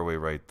blocked doorway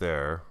right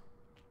there.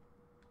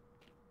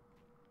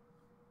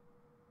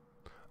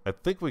 I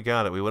think we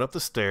got it. We went up the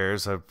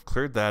stairs. I've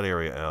cleared that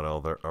area out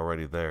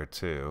already there,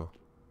 too.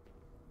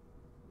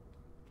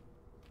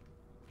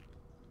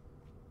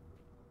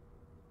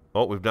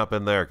 Oh, we've not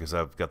been there because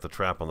I've got the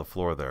trap on the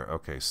floor there.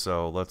 Okay,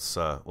 so let's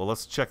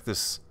let's check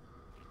this.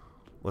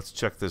 Let's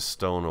check this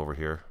stone over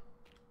here.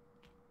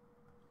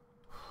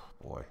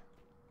 Boy.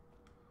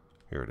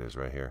 Here it is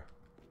right here.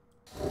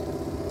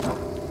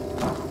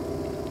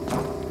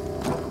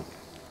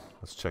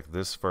 Let's check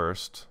this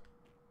first.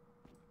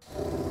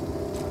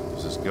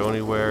 Does this go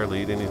anywhere?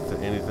 Lead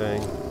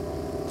anything?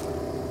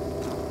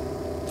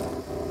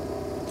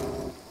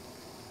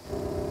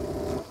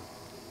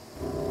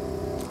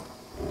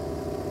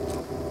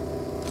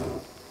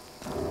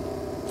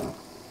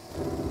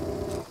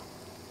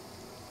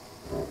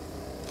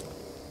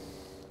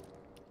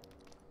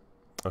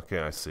 Okay,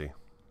 I see.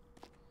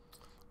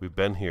 We've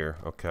been here.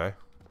 Okay.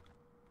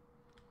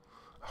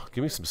 Oh,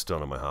 give me some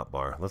stone on my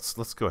hotbar.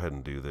 Let's go ahead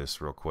and do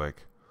this real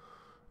quick,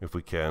 if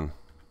we can.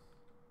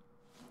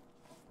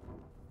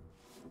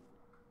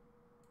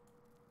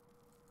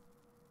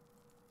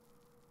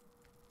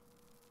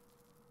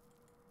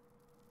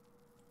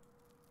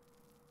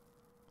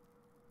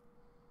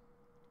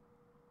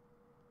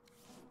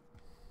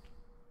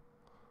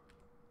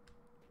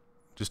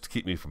 Just to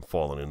keep me from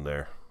falling in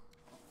there.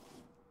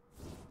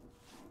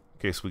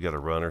 In case we got to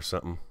run or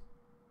something.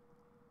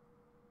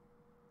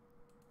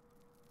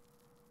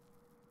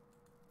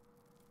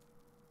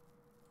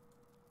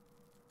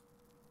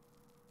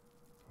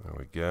 There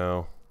we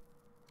go.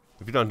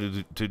 If you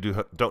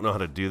don't know how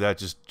to do that,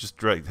 just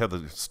drag, have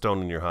the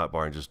stone in your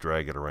hotbar and just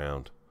drag it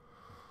around.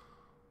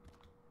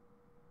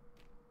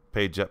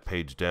 Page up,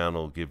 page down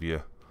will give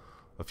you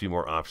a few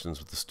more options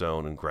with the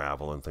stone and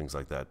gravel and things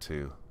like that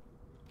too.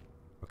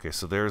 Okay,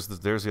 so there's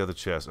the other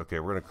chest. Okay,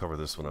 we're gonna cover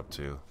this one up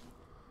too.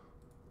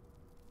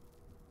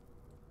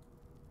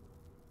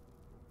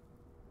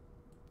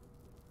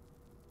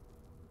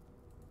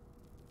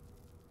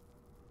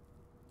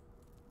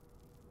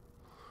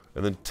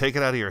 And then take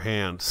it out of your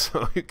hand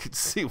so you can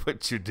see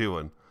what you're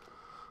doing.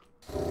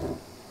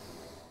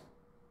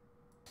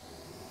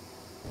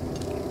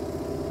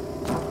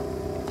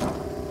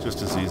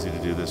 Just as easy to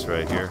do this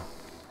right here.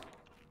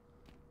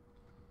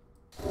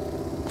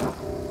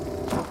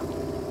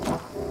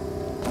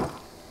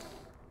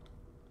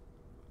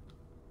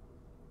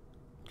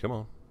 Come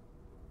on.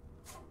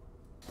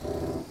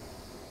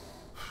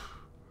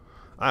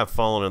 I've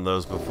fallen in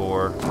those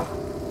before.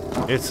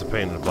 It's a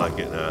pain in the butt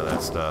getting out of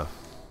that stuff.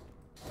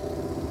 There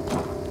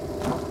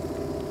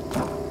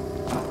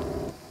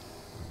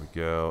we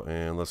go,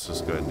 and let's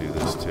just go ahead and do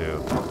this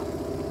too.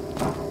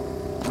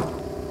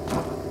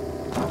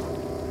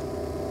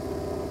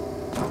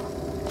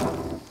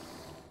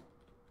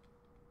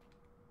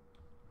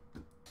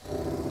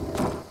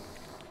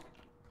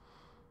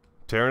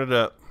 Tearing it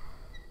up.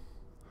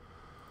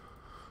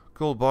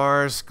 Gold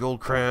bars, gold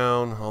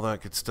crown, all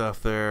that good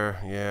stuff there.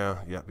 Yeah,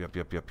 yep.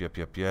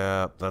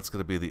 That's going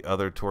to be the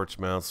other torch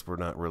mounts. We're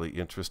not really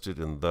interested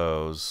in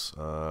those.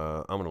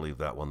 I'm going to leave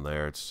that one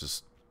there. It's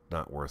just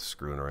not worth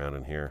screwing around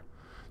in here.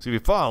 So if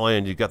you fall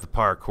in, you've got the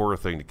parkour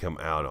thing to come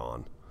out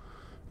on.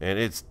 And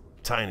it's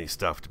tiny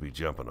stuff to be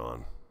jumping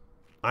on.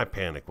 I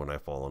panic when I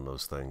fall on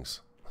those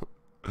things.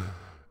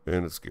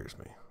 And it scares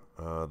me.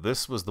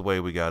 This was the way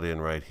we got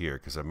in right here,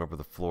 because I remember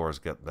the floor's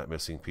got that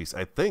missing piece.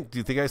 I think, do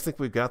you guys think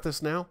we've got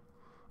this now?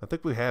 I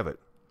think we have it.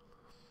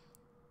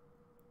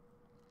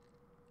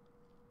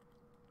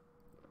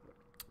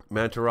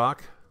 Manta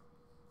Rock.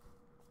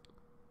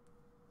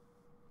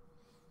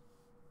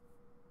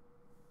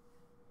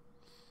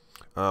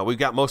 We've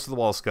got most of the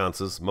wall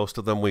sconces. Most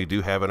of them we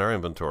do have in our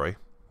inventory.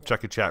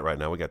 Check your chat right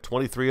now. We got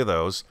 23 of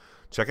those.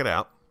 Check it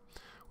out.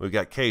 We've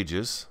got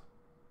cages.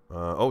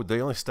 Oh, they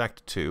only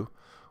stacked 2.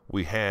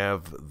 We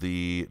have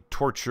the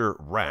torture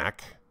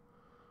rack.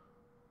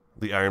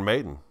 The Iron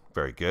Maiden.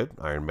 Very good.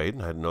 Iron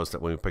Maiden. I hadn't noticed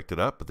that when we picked it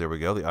up, but there we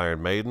go. The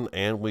Iron Maiden.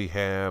 And we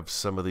have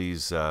some of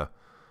these, a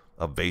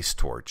vase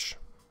torch.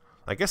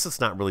 I guess it's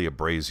not really a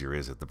brazier,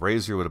 is it? The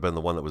brazier would have been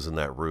the one that was in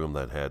that room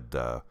that had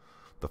the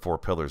 4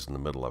 pillars in the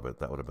middle of it.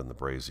 That would have been the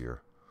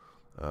brazier.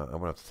 I'm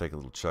going to have to take a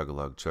little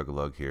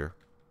chug-a-lug here.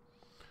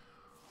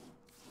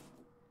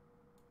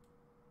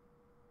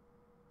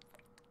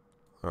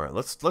 All right,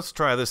 let's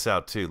try this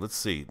out too. Let's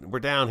see.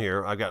 We're down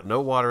here. I've got no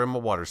water in my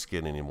water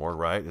skin anymore,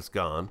 right? It's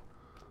gone.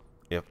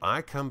 If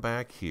I come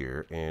back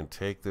here and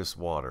take this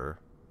water,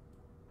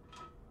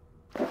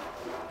 there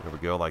we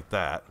go, like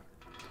that,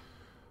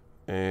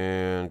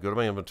 and go to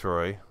my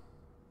inventory,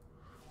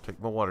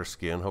 take my water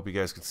skin. Hope you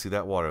guys can see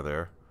that water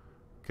there.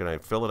 Can I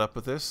fill it up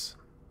with this?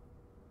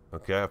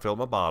 Okay, I filled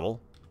my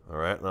bottle. All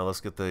right, now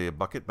let's get the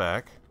bucket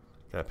back.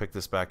 Can I pick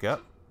this back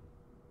up?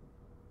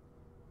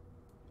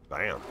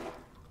 Bam.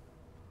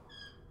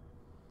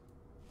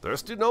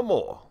 Thirsty no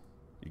more.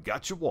 You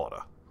got your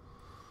water.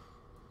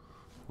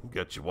 You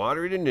got your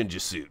water in a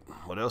ninja suit.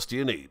 What else do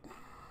you need?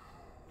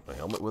 A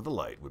helmet with a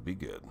light would be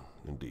good,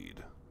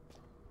 indeed.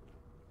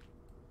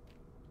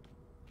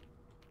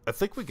 I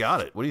think we got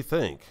it. What do you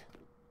think?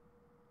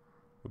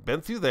 We've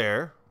been through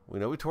there. We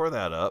know we tore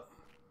that up.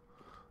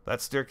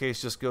 That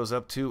staircase just goes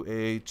up to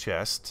a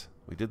chest.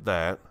 We did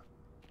that.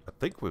 I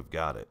think we've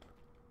got it.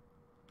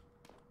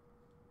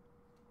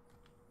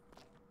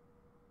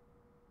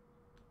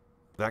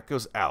 That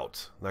goes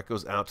out. That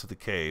goes out to the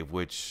cave,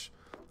 which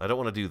I don't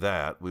want to do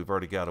that. We've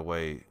already got a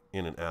way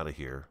in and out of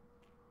here.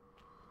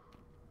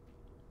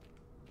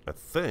 I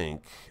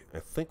think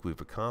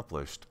we've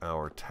accomplished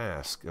our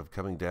task of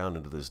coming down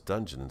into this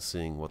dungeon and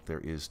seeing what there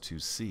is to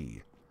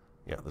see.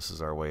 Yeah, this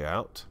is our way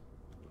out.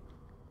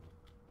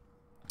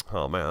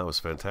 Oh man, that was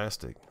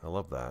fantastic. I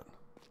love that.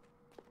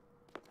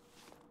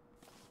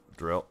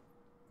 Drill.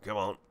 Come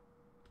on.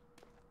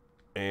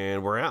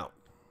 And we're out.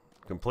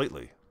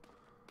 Completely.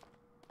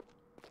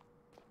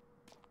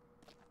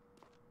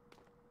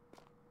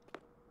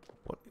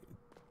 What?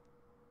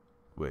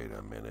 Wait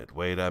a minute.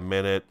 Wait a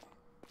minute.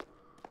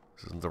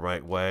 This isn't the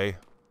right way.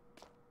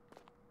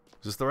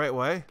 Is this the right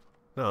way?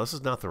 No, this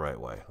is not the right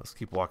way. Let's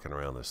keep walking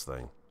around this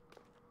thing.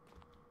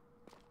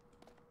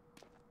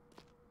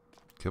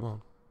 Come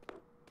on.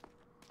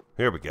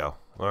 Here we go.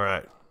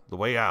 Alright. The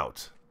way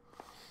out.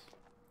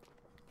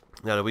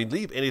 Now, did we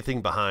leave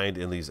anything behind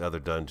in these other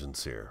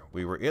dungeons here?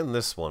 We were in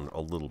this one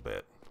a little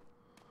bit.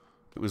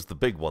 It was the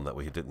big one that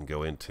we didn't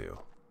go into.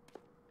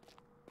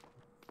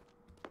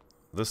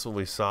 This one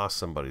we saw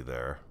somebody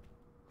there.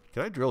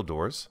 Can I drill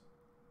doors?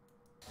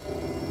 You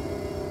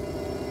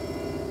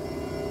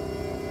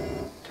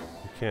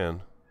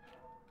can.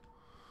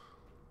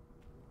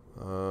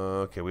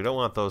 Okay, we don't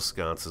want those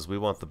sconces. We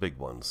want the big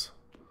ones.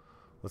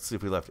 Let's see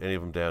if we left any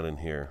of them down in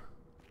here.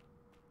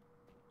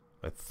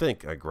 I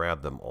think I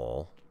grabbed them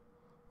all.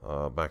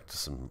 Back to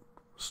some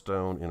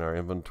stone in our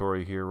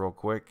inventory here real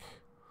quick.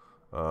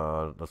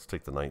 Let's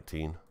take the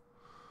 19.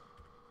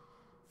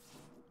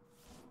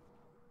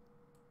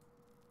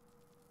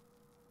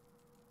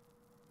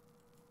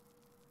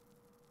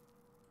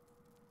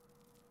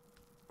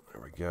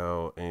 There we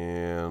go,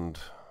 and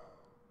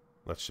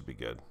that should be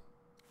good.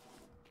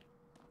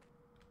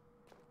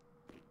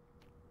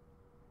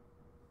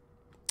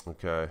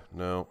 Okay,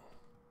 no.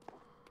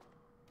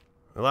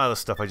 A lot of the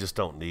stuff I just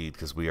don't need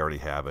because we already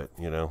have it,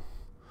 you know.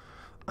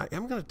 I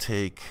am going to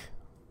take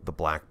the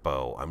black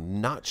bow.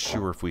 I'm not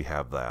sure if we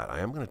have that. I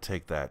am going to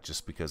take that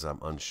just because I'm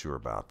unsure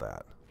about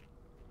that.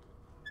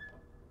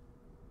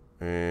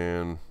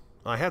 And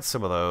I had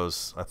some of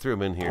those. I threw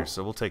them in here,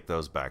 so we'll take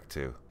those back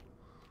too.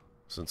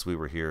 Since we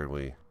were here and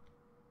we,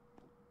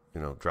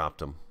 you know, dropped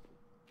them.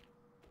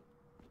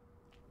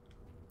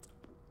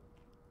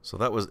 So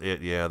that was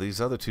it. Yeah,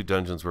 these other two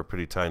dungeons were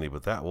pretty tiny,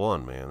 but that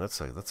one, man,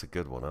 that's a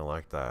good one. I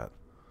like that.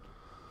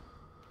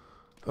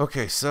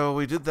 Okay, so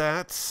we did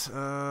that.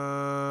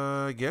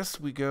 I guess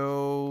we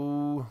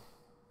go...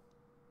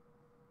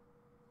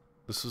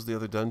 This was the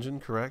other dungeon,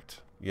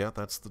 correct? Yeah,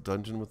 that's the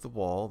dungeon with the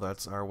wall.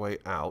 That's our way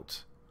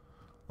out.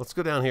 Let's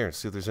go down here and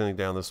see if there's anything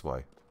down this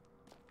way.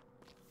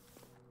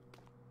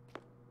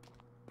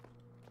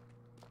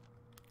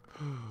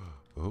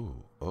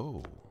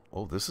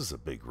 Oh, this is a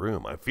big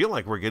room. I feel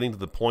like we're getting to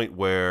the point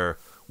where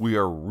we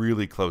are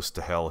really close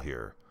to hell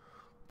here.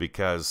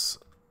 Because,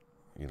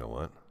 you know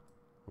what?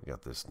 We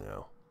got this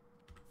now.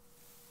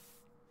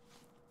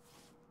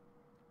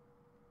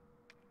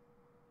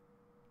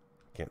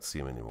 Can't see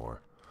him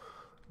anymore.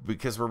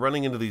 Because we're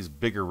running into these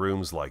bigger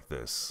rooms like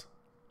this.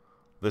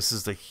 This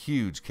is the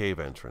huge cave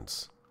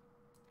entrance.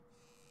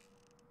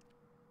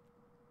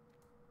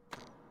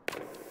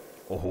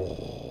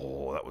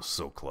 Oh, that was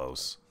so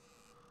close.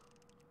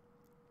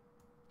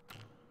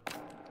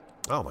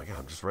 Oh my god,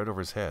 I'm just right over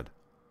his head.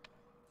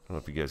 I don't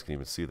know if you guys can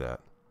even see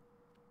that.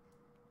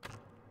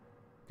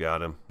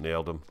 Got him.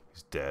 Nailed him.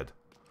 He's dead.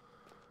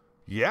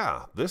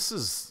 Yeah, this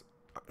is...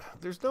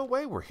 There's no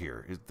way we're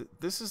here.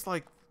 This is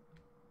like...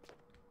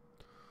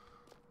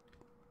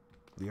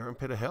 the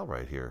armpit of hell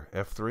right here.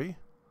 F3?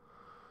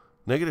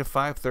 Negative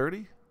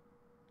 530?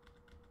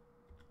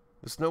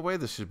 There's no way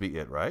this should be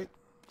it, right?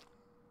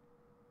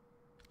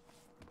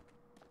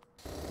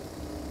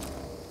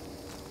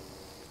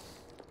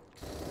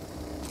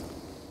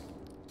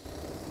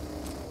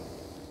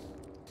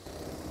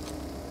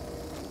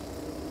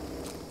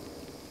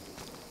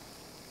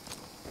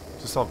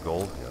 Is this all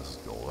gold? Yeah, this is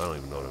gold. I don't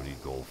even know what I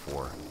need gold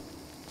for.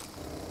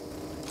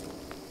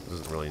 It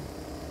doesn't really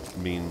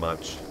mean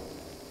much.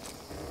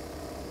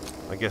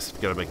 I guess if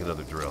you gotta make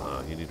another drill,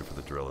 huh? You need it for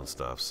the drill and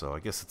stuff, so I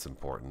guess it's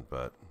important,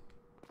 but...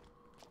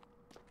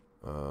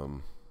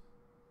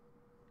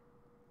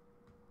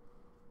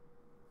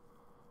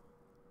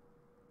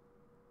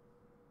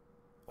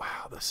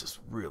 Wow, this is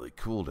really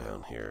cool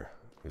down here.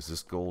 Is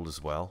this gold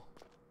as well?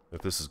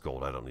 If this is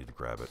gold, I don't need to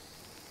grab it.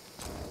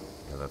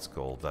 Yeah, that's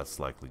gold. That's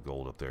likely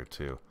gold up there,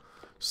 too.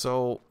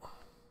 So...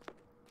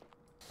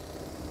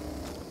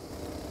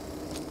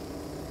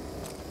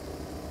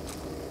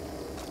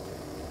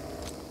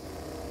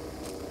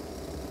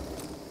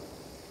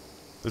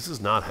 this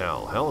is not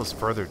hell. Hell is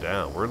further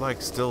down. We're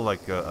like still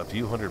like a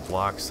few hundred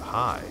blocks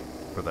high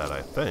for that,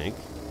 I think.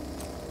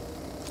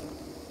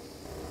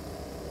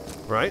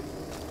 Right?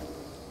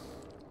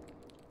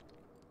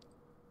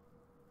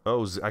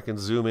 Oh, I can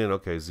zoom in.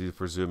 Okay, Z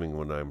for zooming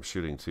when I'm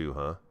shooting too,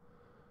 huh?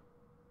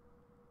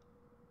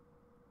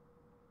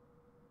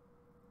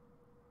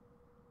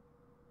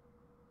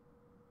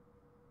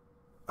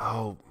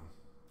 Oh,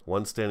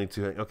 one standing,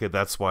 two. Okay,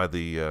 that's why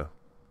the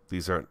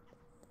these aren't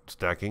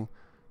stacking.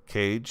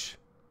 Cage.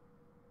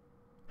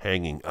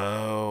 Hanging.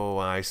 Oh,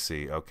 I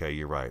see. Okay,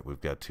 you're right.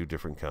 We've got two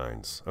different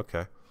kinds.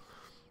 Okay,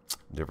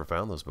 never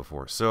found those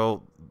before.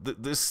 So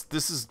this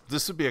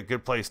would be a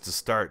good place to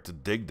start to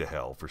dig to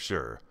hell for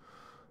sure.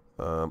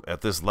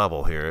 At this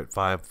level here, at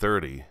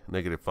 530,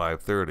 negative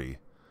 530,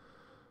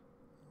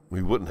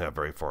 we wouldn't have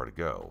very far to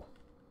go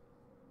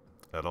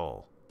at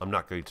all. I'm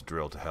not going to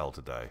drill to hell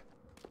today.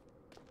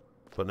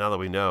 But now that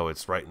we know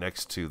it's right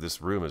next to,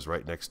 this room is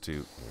right next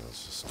to,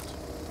 let's just...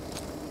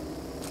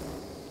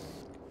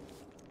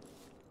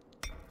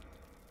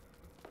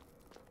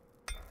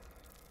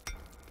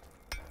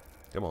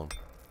 Come on.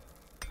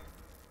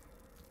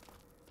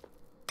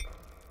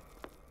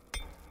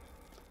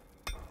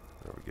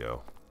 There we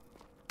go.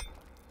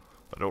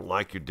 I don't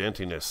like your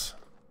dentiness.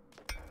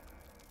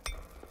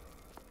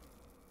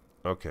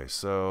 Okay,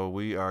 so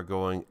we are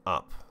going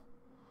up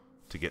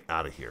to get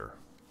out of here.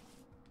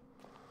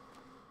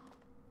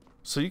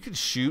 So you can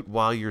shoot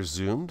while you're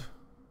zoomed.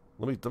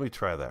 Let me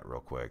try that real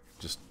quick.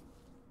 Just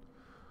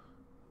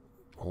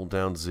hold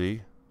down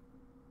Z.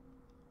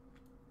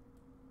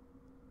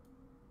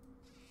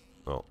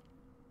 Oh.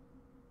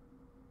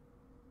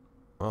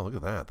 Oh, look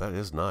at that. That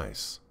is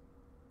nice.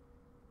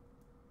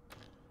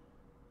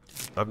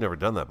 I've never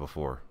done that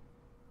before.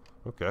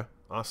 Okay,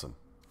 awesome.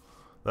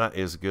 That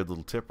is a good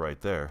little tip right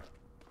there.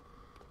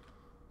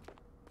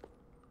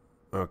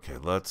 Okay,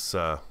 let's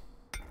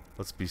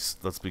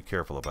be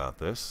careful about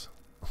this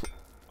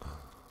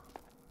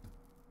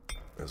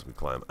as we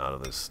climb out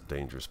of this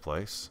dangerous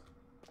place.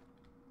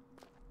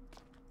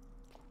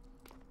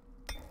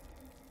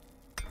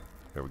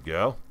 There we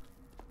go.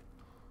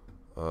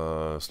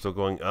 Still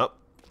going up,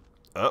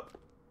 up,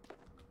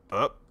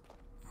 up,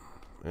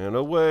 and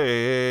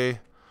away.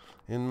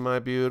 in my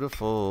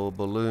beautiful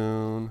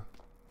balloon.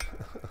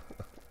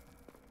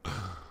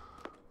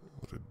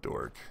 What a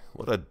dork.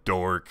 What a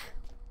dork.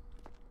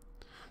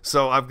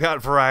 So I've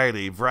got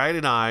Variety. Variety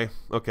and I.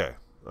 Okay.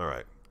 All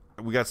right.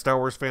 We got Star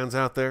Wars fans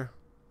out there?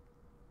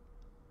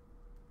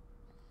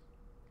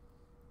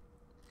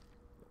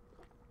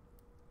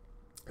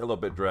 Hello,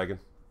 Bit Dragon.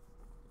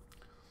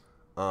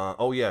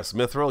 Oh, yes.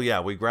 Mithril. Yeah,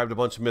 we grabbed a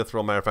bunch of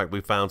Mithril. Matter of fact, we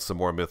found some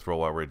more Mithril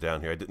while we were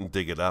down here. I didn't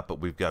dig it up, but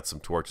we've got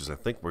some torches. I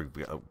think we're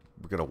going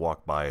to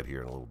walk by it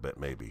here in a little bit,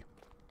 maybe.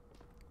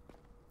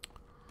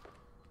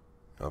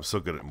 I'm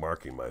so good at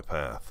marking my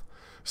path.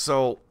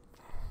 So,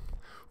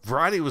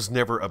 Variety was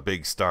never a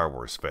big Star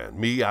Wars fan.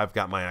 Me, I've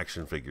got my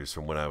action figures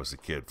from when I was a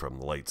kid,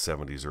 from the late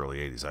 70s, early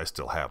 80s. I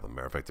still have them.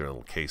 Matter of fact, they're in a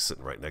little case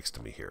sitting right next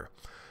to me here.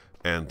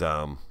 And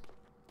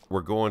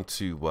we're going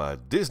to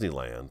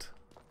Disneyland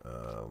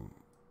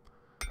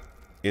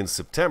in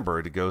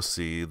September to go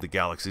see the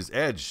Galaxy's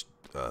Edge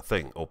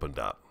thing opened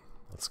up.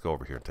 Let's go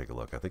over here and take a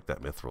look. I think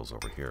that Mithril's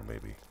over here,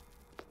 maybe.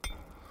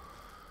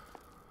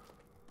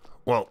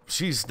 Well,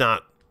 she's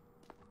not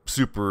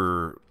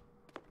super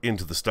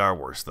into the Star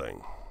Wars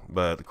thing.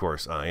 But, of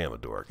course, I am a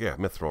dork. Yeah,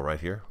 Mithril right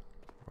here.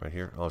 Right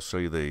here. I'll show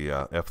you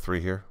the F3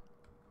 here.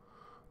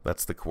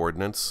 That's the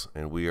coordinates.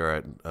 And we are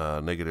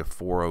at negative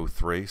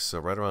 403. So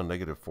right around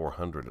negative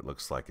 400, it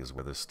looks like, is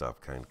where this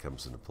stuff kind of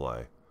comes into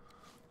play.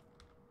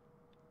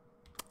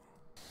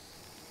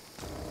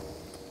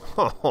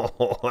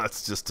 Oh,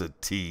 that's just a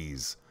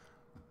tease.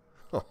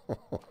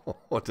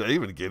 What, did I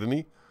even get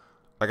any?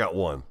 I got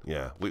one.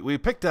 Yeah. We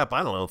picked up,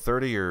 I don't know,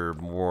 30 or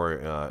more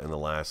in the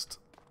last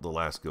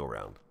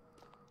go-round.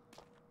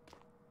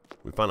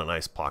 We found a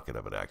nice pocket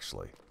of it,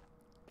 actually.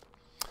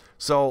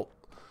 So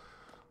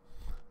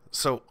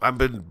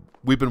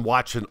we've been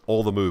watching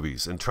all the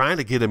movies and trying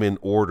to get them in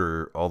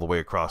order all the way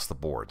across the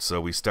board. So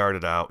we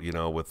started out, you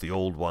know, with the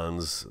old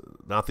ones,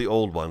 not the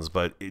old ones,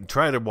 but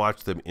trying to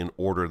watch them in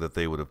order that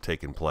they would have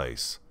taken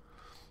place.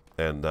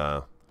 And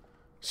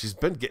she's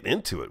been getting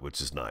into it, which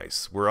is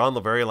nice. We're on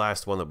the very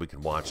last one that we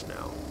can watch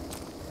now.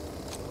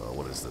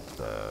 What is it?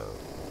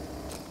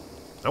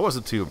 I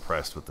wasn't too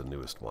impressed with the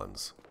newest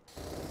ones.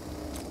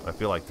 I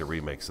feel like the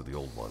remakes of the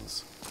old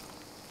ones.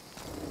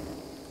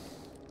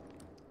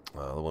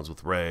 The ones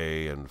with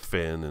Rey and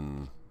Finn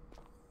and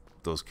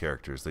those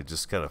characters, they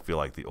just kind of feel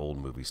like the old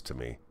movies to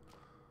me.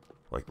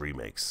 Like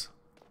remakes.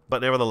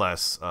 But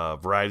nevertheless,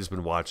 Variety's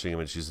been watching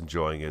them and she's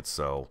enjoying it.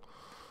 So,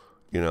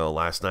 you know,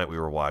 last night we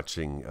were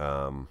watching...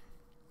 oh,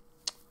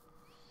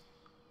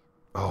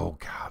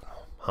 God.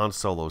 Han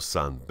Solo's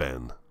son,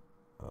 Ben.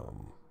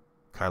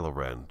 Kylo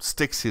Ren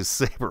sticks his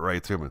saber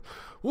right through him. And,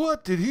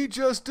 what did he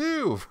just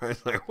do?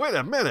 It's like, wait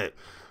a minute.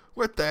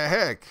 What the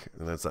heck?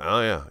 And it's like,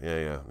 oh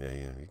yeah.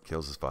 He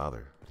kills his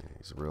father.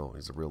 He's a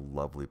real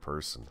lovely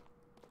person.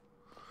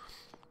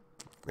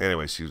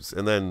 Anyway,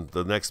 and then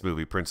the next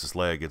movie, Princess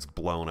Leia gets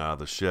blown out of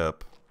the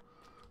ship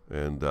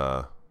and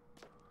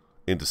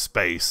into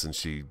space, and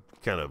she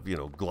kind of, you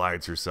know,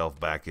 glides herself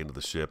back into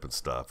the ship and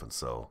stuff. And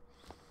so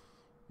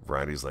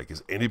Variety's like,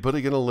 is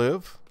anybody gonna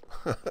live?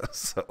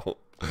 So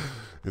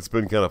it's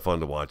been kind of fun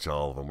to watch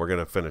all of them. We're going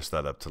to finish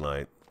that up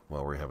tonight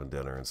while we're having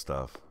dinner and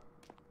stuff.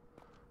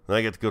 And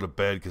I get to go to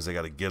bed because I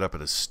got to get up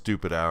at a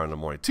stupid hour in the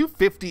morning.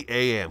 2:50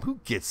 a.m.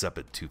 Who gets up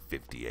at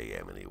 2:50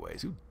 a.m.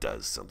 anyways? Who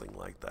does something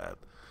like that?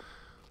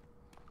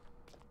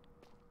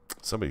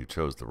 Somebody who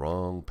chose the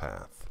wrong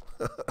path.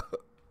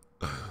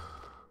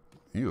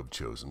 You have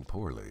chosen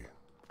poorly.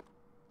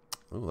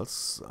 Ooh,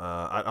 let's.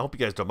 I hope you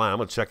guys don't mind. I'm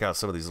going to check out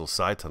some of these little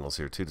side tunnels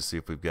here, too, to see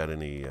if we've got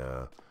any...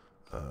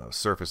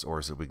 surface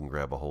ores that we can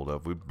grab a hold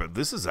of. But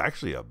this is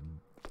actually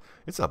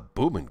it's a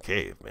booming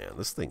cave, man.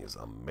 This thing is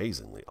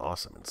amazingly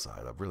awesome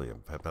inside. I really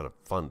have had a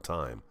fun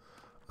time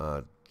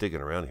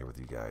digging around here with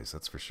you guys,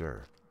 that's for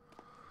sure.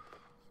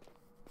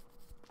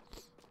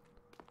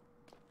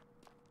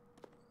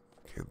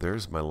 Okay,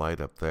 there's my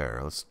light up there.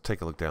 Let's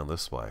take a look down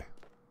this way.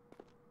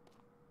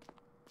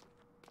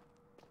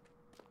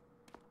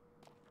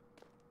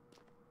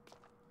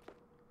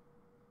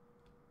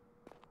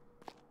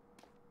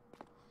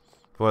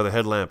 Boy, the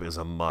headlamp is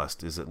a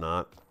must, is it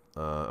not?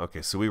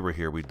 Okay, so we were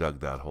here. We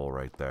dug that hole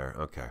right there.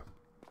 Okay.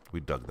 We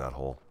dug that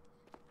hole.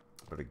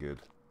 Pretty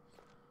good.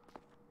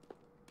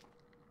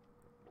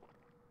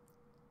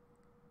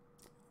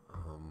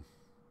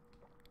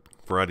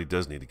 Variety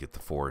does need to get the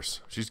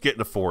Force. She's getting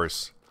the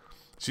Force.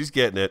 She's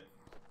getting it.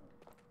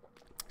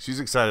 She's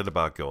excited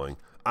about going.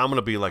 I'm going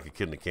to be like a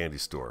kid in a candy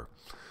store.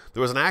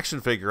 There was an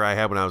action figure I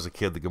had when I was a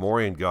kid, the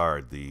Gamorrean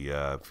Guard.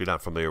 If you're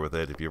not familiar with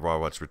it, if you ever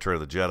watched Return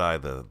of the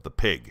Jedi, the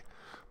pig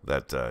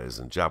that is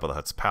in Jabba the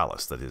Hutt's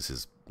palace, that is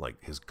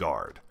his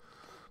guard.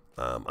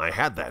 I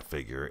had that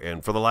figure,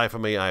 and for the life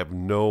of me, I have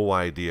no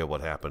idea what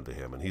happened to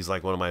him. And he's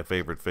like one of my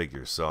favorite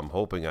figures, so I'm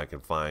hoping I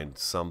can find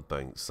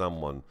something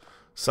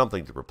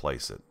to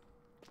replace it.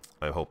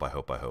 I hope.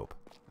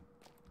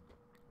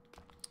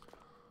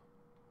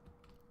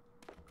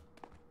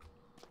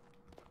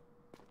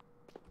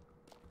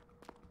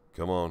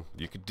 Come on,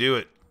 you can do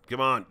it.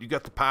 Come on, you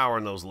got the power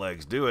in those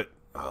legs. Do it.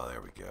 Oh,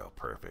 there we go.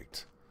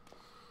 Perfect.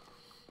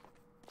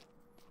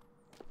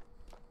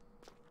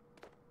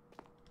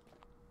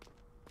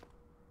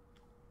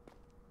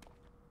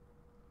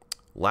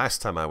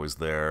 last time I was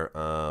there.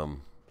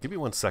 Give me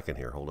 1 second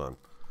here. Hold on.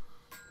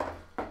 To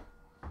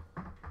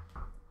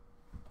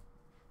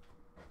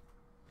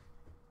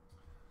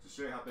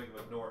show you how big of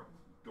a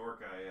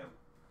dork I am.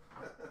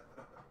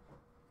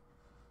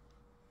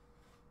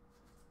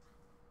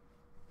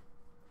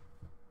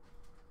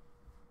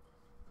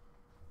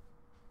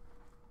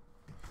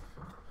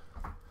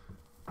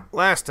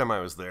 Last time I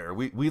was there,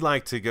 we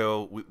like to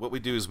go, what we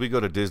do is we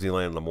go to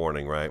Disneyland in the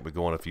morning, right? We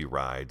go on a few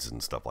rides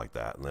and stuff like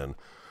that. And then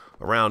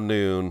around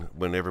noon,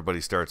 when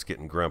everybody starts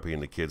getting grumpy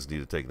and the kids need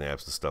to take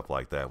naps and stuff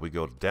like that, we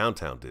go to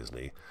downtown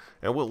Disney.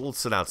 And we'll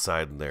sit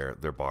outside in their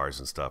bars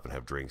and stuff and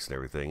have drinks and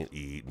everything and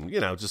eat and,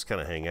 you know, just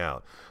kind of hang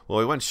out. Well,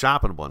 we went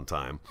shopping one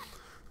time,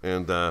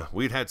 and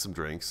we'd had some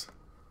drinks.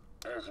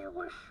 As you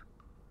wish.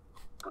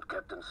 Put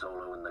Captain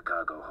Solo in the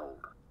cargo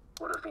hold.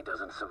 What if he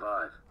doesn't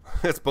survive?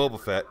 It's Boba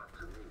Fett.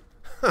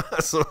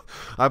 So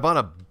I bought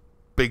a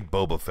big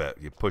Boba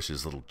Fett. You push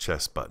his little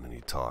chest button and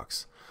he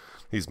talks.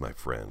 He's my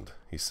friend.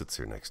 He sits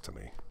here next to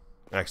me.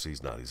 Actually,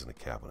 he's not. He's in a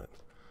cabinet.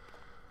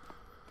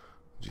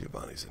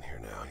 Giovanni's in here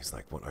now. He's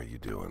like, what are you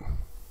doing?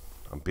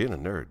 I'm being a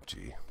nerd,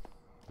 G.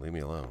 Leave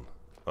me alone.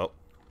 Oh.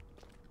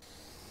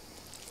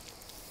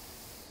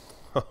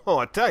 Oh,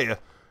 I tell you,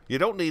 you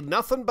don't need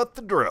nothing but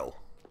the drill.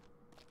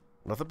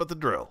 Nothing but the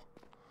drill.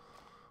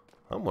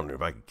 I'm wondering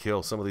if I could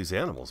kill some of these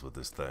animals with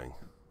this thing.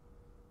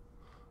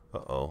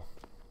 Uh-oh.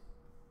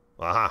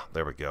 Aha,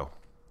 there we go.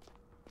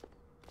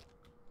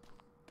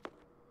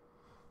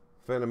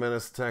 Phantom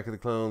Menace, Attack of the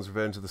Clones,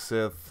 Revenge of the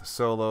Sith,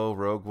 Solo,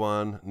 Rogue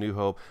One, New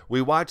Hope. We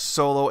watched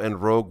Solo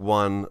and Rogue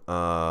One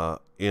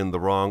in the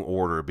wrong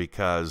order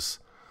because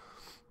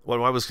what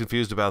I was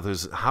confused about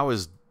is how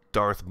is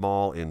Darth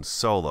Maul in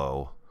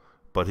Solo,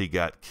 but he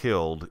got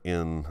killed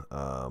in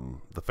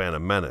the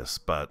Phantom Menace.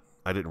 But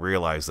I didn't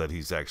realize that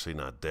he's actually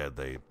not dead.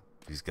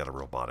 He's got a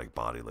robotic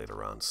body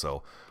later on.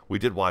 So we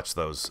did watch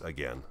those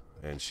again,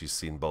 and she's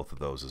seen both of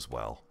those as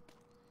well.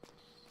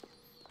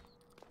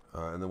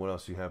 And then what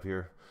else do you have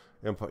here?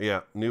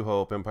 Yeah, New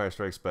Hope, Empire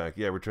Strikes Back.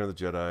 Yeah, Return of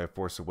the Jedi,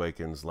 Force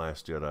Awakens,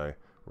 Last Jedi,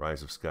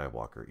 Rise of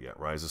Skywalker. Yeah,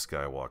 Rise of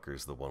Skywalker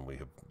is the one we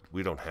have.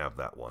 We don't have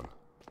that one.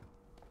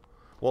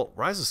 Well,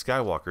 Rise of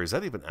Skywalker, is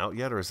that even out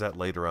yet, or is that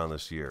later on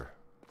this year?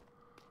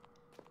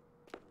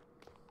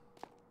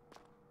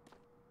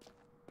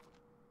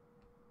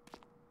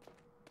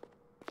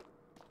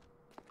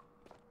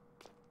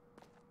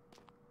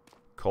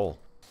 Cole.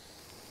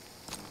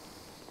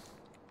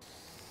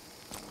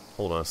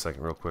 Hold on a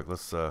second real quick.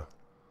 Let's, oh,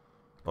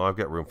 I've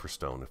got room for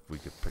stone if we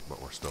could pick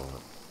more stone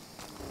up.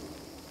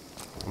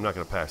 I'm not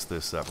going to pass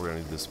this up. We're going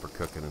to need this for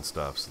cooking and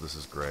stuff, so this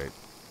is great.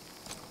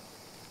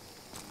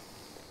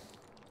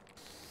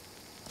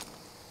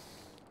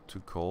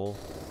 2 coal.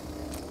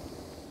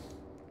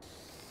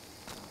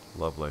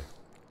 Lovely.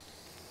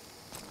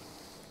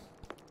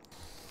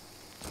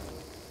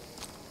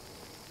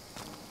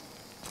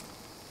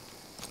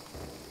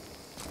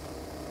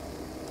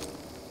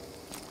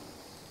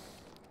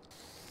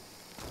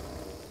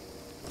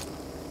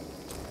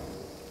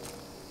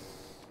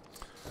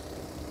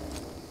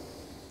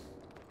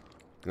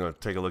 I'm going to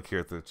take a look here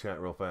at the chat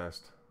real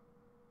fast.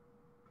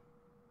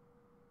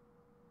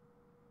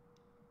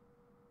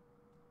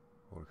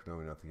 Or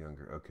Kenobi, not the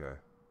younger. Okay.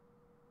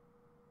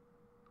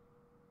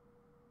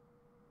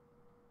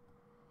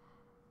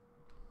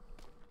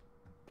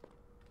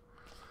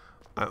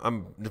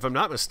 If I'm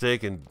not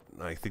mistaken,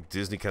 I think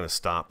Disney kind of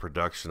stopped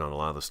production on a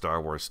lot of the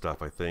Star Wars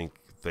stuff. I think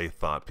they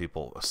thought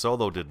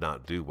Solo did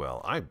not do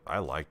well. I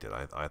liked it.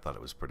 I thought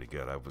it was pretty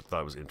good. I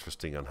thought it was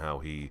interesting on how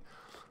he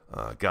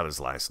got his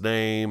last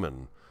name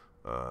and,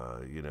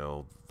 you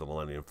know, the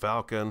Millennium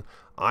Falcon.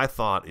 I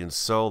thought in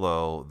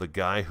Solo, the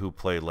guy who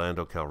played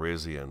Lando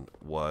Calrissian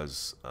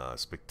was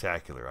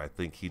spectacular. I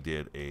think he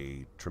did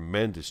a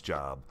tremendous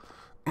job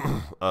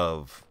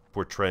of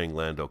portraying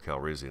Lando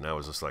Calrissian. I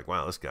was just like,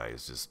 wow, this guy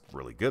is just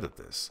really good at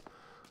this.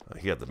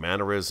 He had the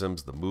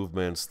mannerisms, the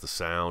movements, the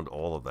sound,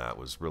 all of that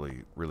was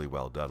really, really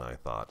well done, I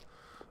thought.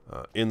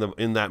 In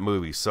that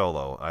movie,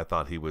 Solo, I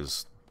thought he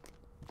was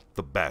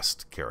the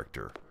best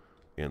character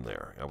in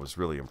there. I was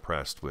really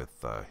impressed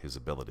with his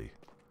ability.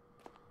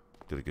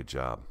 Did a good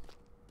job.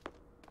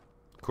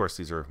 Of course,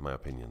 these are my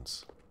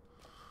opinions.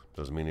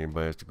 Doesn't mean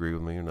anybody has to agree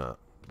with me or not,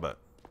 but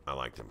I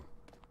liked him.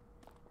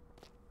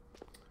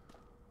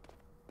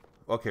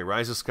 Okay,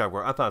 Rise of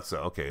Skywalker. I thought so.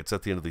 Okay, it's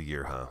at the end of the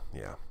year, huh?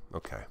 Yeah,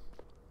 okay.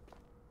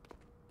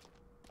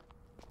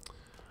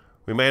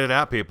 We made it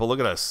out, people.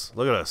 Look at us.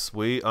 Look at us.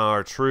 We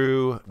are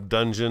true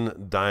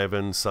dungeon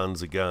diving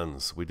sons of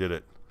guns. We did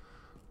it.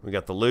 We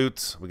got the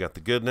loot. We got the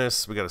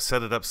goodness. We got to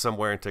set it up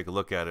somewhere and take a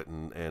look at it,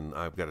 and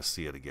I've got to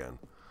see it again.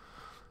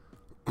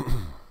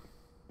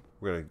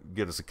 We're going to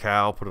get us a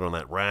cow, put it on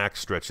that rack,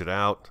 stretch it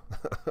out.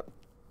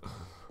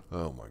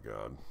 Oh, my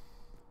God.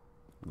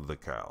 The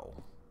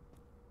cow.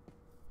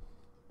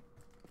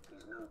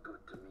 He's no good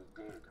to me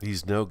dead.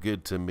 He's no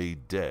good to me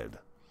dead.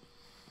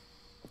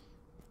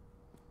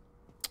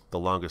 The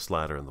longest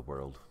ladder in the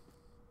world.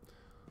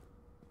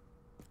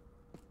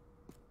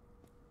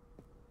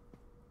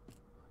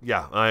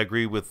 Yeah, I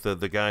agree with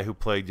the guy who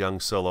played young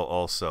Solo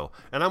also.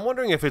 And I'm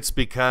wondering if it's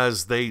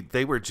because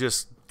they were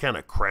just kind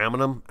of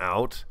cramming him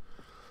out.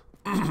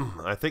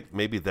 I think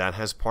maybe that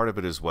has part of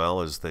it as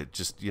well, is that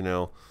just, you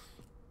know,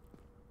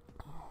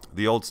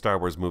 the old Star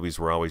Wars movies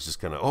were always just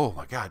kind of, oh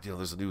my God, you know,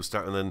 there's a new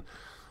Star, and then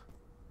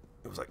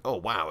it was like, oh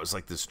wow, it's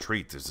like this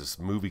treat. There's this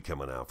movie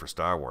coming out for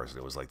Star Wars, and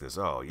it was like this,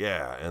 oh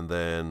yeah, and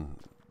then,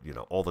 you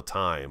know, all the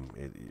time,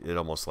 it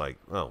almost like,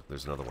 oh,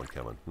 there's another one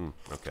coming.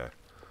 Okay.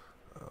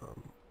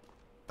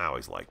 I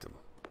always liked him.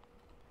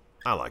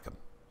 I like him.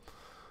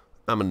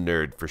 I'm a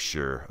nerd for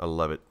sure. I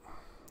love it.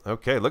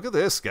 Okay, look at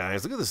this,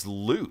 guys. Look at this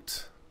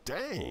loot.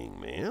 Dang,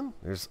 man.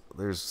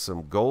 There's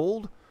some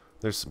gold.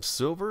 There's some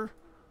silver.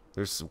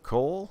 There's some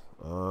coal.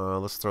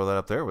 Let's throw that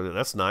up there.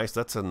 That's nice.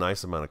 That's a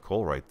nice amount of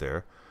coal right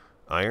there.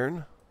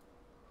 Iron.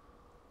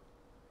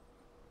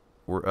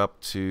 We're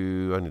up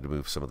to... I need to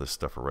move some of this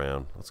stuff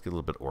around. Let's get a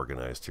little bit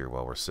organized here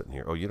while we're sitting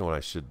here. Oh, you know what I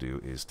should do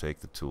is take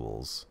the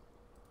tools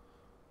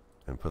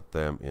and put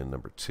them in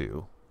number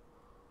 2.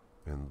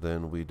 And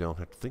then we don't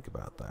have to think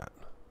about that.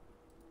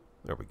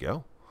 There we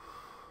go.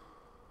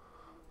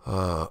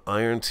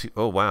 Iron...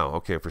 Oh, wow.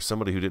 Okay, for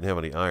somebody who didn't have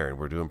any iron,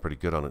 we're doing pretty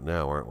good on it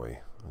now, aren't we?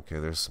 Okay,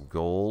 there's some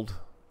gold.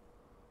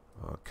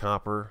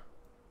 Copper.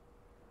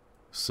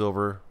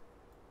 Silver.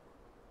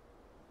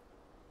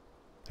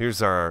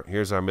 Here's our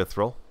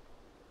mithril.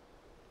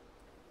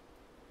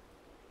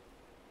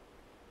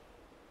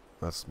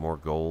 That's more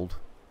gold.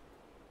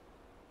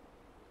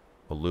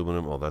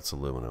 Aluminum. Oh, that's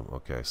aluminum.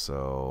 Okay,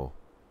 so...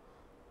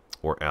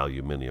 Or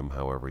aluminium,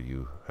 however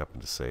you happen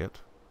to say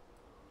it.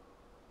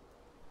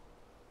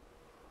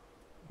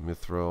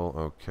 Mithril,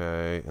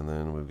 okay. And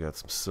then we've got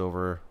some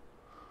silver.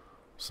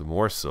 Some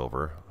more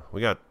silver.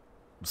 We got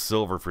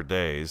silver for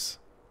days.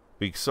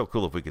 It'd be so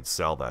cool if we could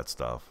sell that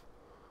stuff.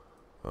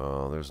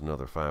 There's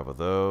another 5 of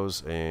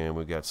those. And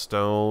we got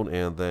stone,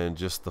 and then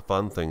just the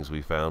fun things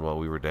we found while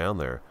we were down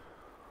there.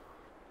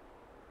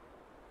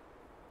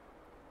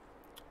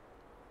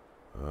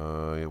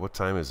 Yeah, what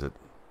time is it?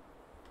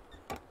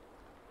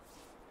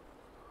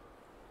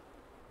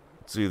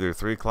 It's either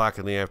 3 o'clock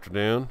in the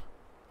afternoon,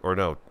 or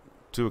no,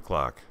 2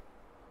 o'clock.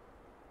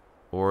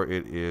 Or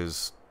it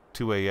is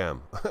 2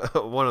 a.m.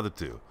 One of the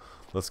two.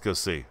 Let's go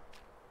see.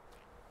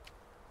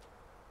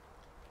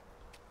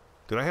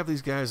 Did I have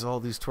these guys, all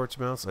these torch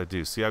mounts? I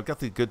do. See, I've got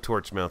the good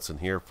torch mounts in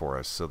here for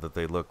us so that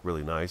they look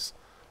really nice.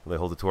 They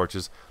hold the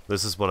torches.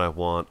 This is what I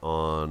want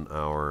on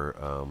our...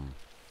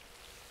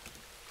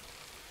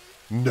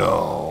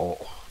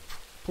 No!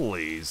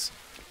 Please.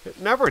 It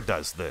never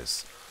does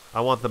this.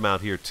 I want them out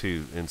here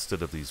too,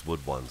 instead of these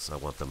wood ones. I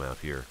want them out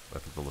here. I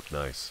think they'll look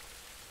nice.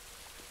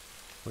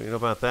 What do you know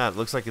about that? It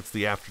looks like it's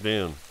the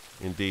afternoon.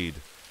 Indeed.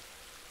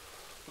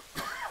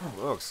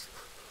 Looks.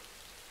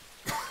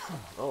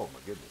 Oh my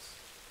goodness.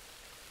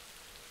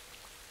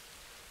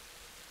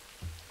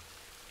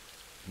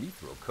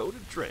 Mithril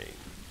coated train.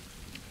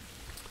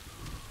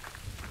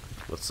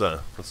 Let's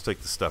take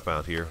the stuff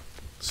out here.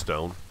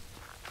 Stone.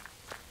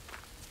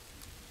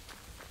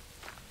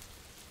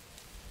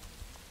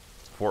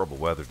 Horrible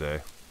weather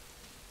day.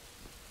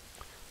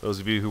 Those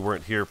of you who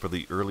weren't here for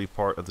the early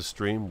part of the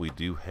stream, we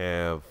do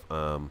have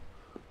the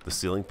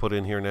ceiling put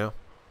in here now.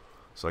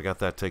 So I got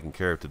that taken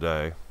care of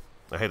today.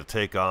 I had to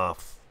take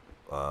off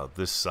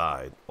this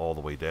side all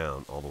the way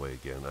down, all the way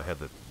again. I had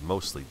that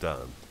mostly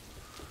done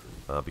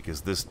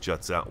because this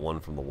juts out one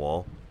from the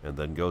wall and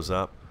then goes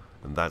up,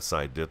 and that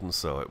side didn't,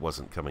 so it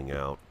wasn't coming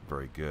out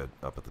very good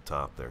up at the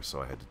top there,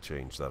 so I had to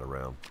change that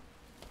around.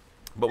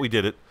 But we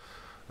did it.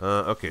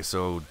 Okay,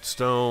 so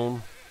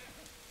stone.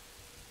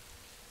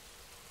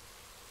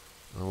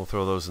 And we'll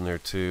throw those in there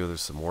too.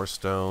 There's some more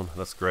stone.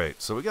 That's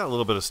great. So we got a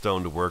little bit of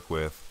stone to work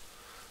with.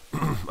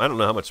 I don't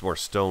know how much more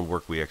stone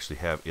work we actually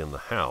have in the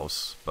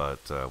house,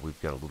 but we've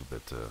got a little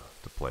bit to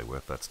play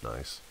with. That's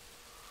nice.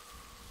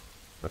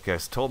 Okay, I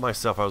told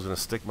myself I was going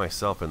to stick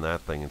myself in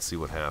that thing and see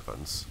what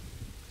happens.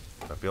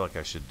 I feel like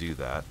I should do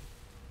that.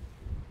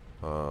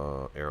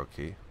 Arrow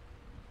key.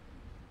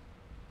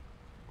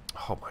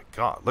 Oh my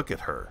God, look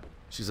at her.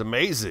 She's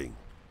amazing.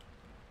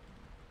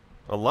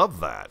 I love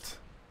that.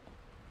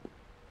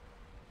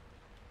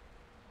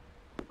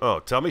 Oh,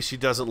 tell me she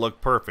doesn't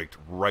look perfect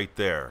right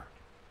there.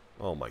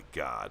 Oh my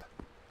God.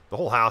 The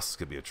whole house is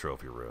going to be a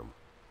trophy room.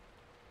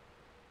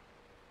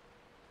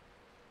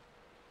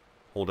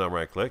 Hold down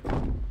right click.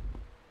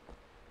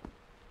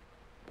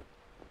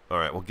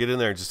 Alright, we'll get in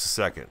there in just a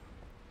second.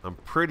 I'm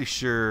pretty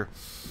sure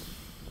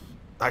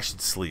I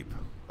should sleep.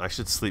 I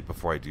should sleep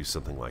before I do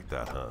something like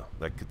that, huh?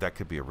 That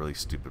could be a really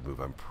stupid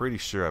move. I'm pretty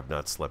sure I've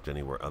not slept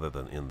anywhere other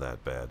than in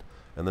that bed.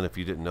 And then if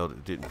you didn't know,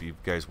 if you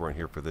guys weren't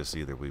here for this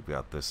either, we've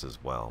got this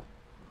as well.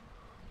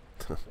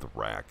 The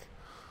rack.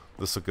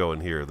 This will go in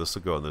here. This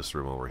will go in this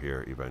room over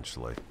here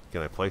eventually.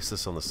 Can I place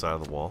this on the side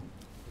of the wall?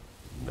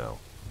 No.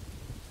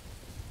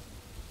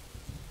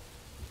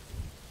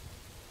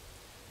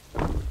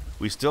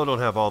 We still don't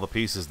have all the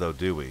pieces though,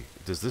 do we?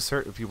 Does this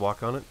hurt if you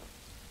walk on it?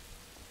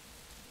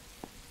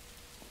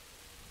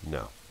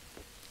 No.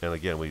 And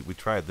again, we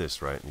tried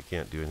this, right? And you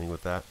can't do anything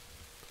with that.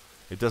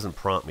 It doesn't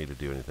prompt me to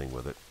do anything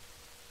with it.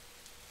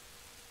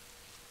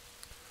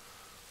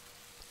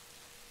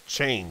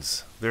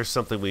 Chains. There's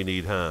something we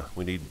need, huh?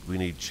 We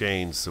need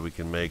chains so we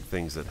can make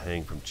things that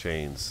hang from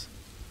chains.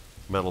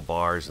 Metal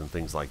bars and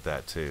things like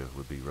that too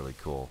would be really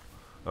cool.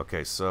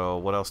 Okay, so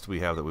what else do we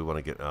have that we want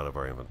to get out of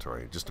our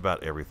inventory? Just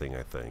about everything,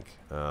 I think.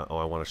 Oh,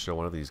 I want to show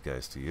one of these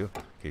guys to you,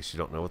 in case you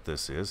don't know what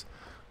this is.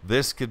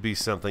 This could be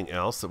something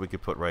else that we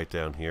could put right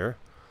down here.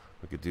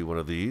 We could do one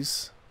of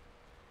these.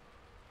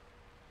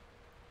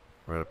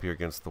 Right up here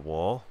against the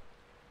wall.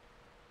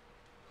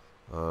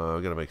 We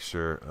gotta make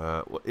sure.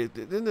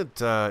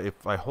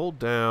 If I hold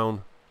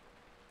down,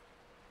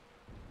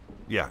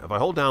 yeah, if I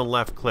hold down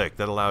left click,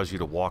 that allows you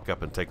to walk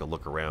up and take a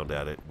look around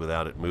at it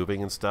without it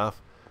moving and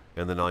stuff.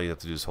 And then all you have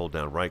to do is hold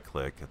down right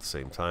click at the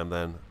same time,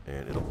 then,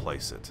 and it'll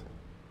place it.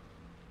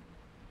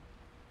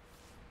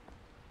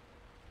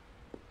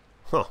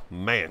 Oh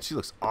man, she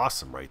looks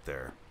awesome right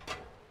there.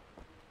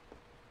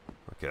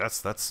 Okay,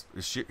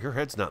 her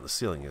head's not in the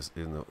ceiling, is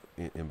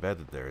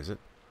embedded there, is it?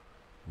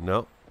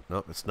 Nope.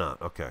 Nope, it's not.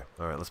 Okay.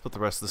 All right, let's put the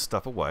rest of this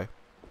stuff away.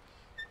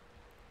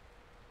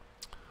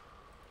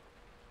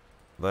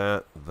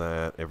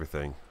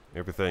 Everything.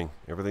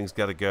 Everything's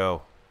got to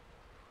go.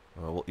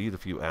 We'll eat a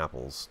few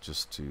apples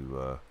just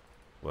to,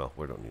 well,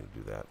 we don't need to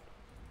do that.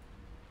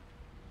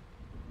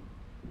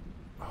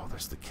 Oh,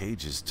 there's the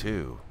cages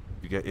too.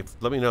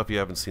 Let me know if you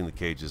haven't seen the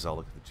cages. I'll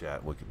look at the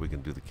chat. We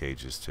can do the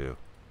cages too.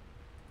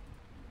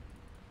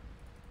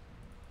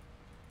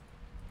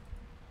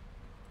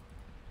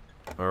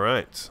 All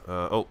right.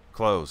 Oh,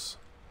 close.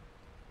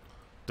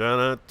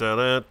 Da da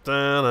da da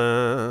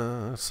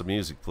da. Some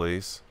music,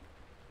 please.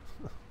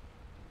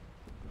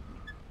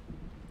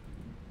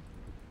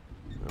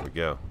 There we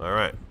go. All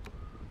right.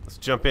 Let's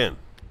jump in.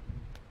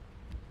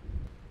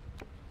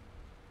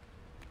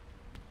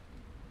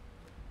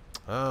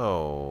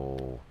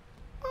 Oh.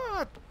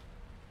 What?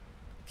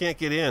 Can't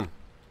get in.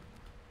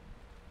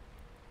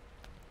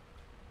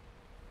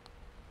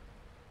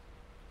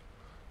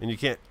 And you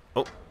can't.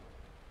 Oh.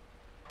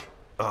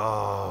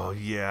 Oh,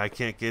 yeah, I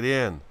can't get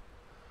in.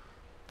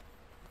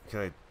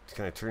 Can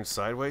I turn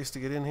sideways to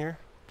get in here?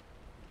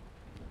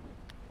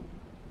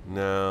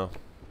 No.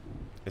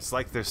 It's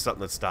like there's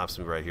something that stops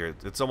me right here.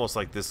 It's almost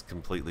like this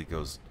completely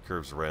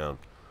curves around.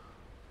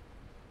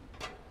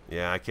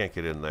 Yeah, I can't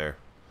get in there.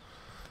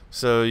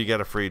 So you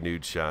got a free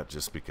nude shot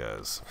just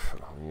because.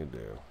 You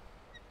do.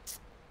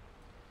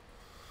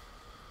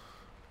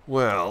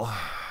 Well,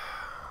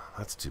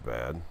 that's too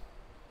bad.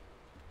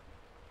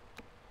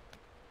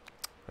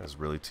 That's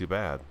really too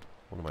bad.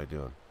 What am I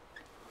doing?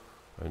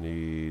 I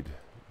need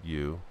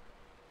you.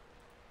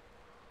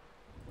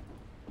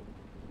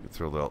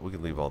 We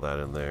can leave all that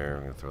in there.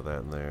 I'm going to throw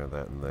that in there,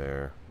 that in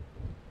there.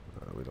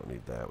 We don't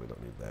need that. We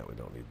don't need that. We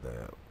don't need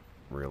that.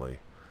 Really.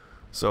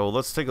 So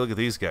let's take a look at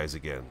these guys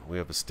again. We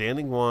have a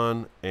standing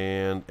one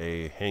and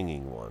a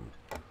hanging one.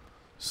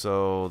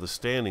 So the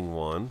standing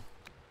one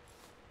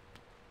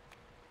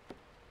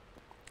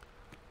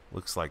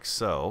looks like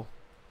so.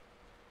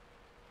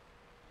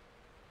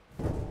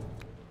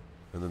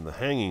 And then the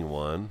hanging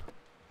one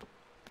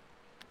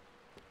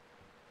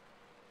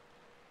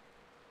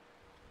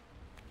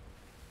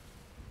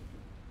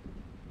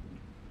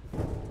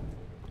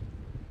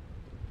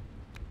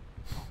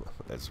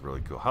that's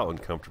really cool. How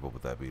uncomfortable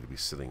would that be to be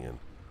sitting in?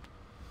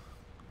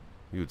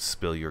 You would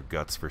spill your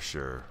guts for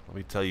sure. Let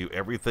me tell you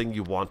everything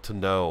you want to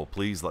know.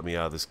 Please let me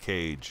out of this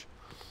cage.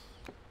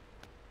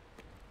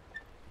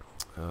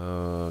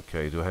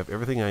 Okay, do I have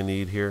everything I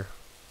need here?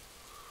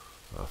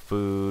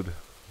 Food.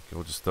 Okay,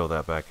 we'll just throw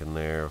that back in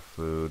there.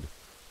 Food.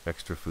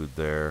 Extra food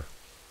there.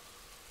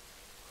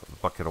 A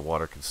bucket of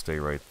water can stay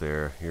right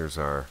there. Here's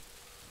our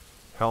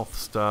health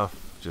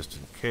stuff, just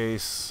in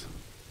case.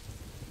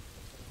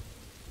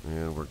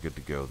 And we're good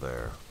to go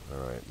there.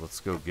 Alright, let's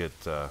go get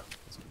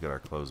our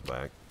clothes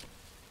back.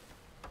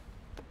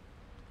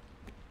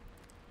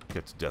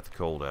 Gets death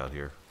cold out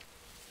here.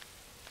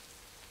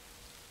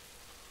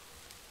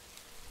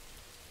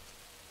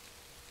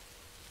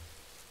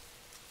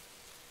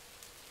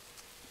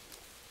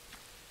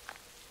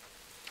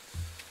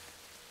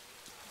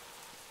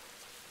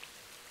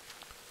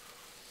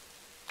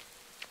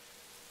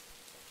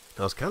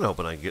 I was kind of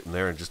hoping I'd get in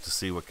there and just to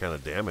see what kind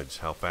of damage,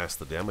 how fast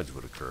the damage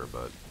would occur,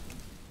 but,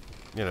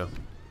 you know.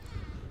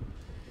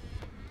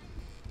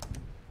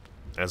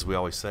 As we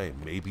always say,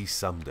 maybe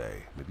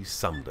someday we'll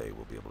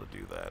be able to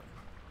do that.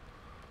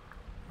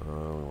 We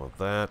want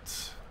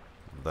that.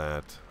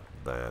 There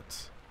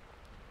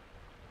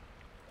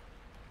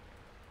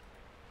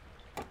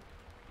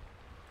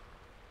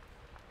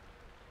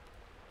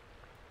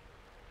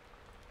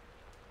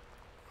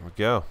we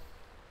go.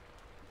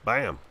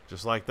 Bam.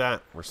 Just like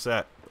that. We're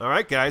set.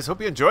 Alright, guys.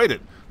 Hope you enjoyed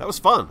it. That was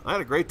fun. I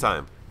had a great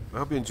time. I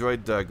hope you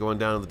enjoyed going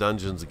down to the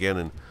dungeons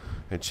again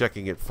and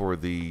checking it for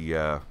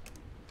the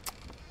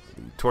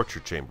torture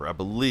chamber. I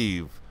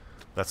believe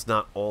that's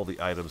not all the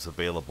items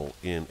available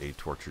in a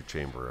torture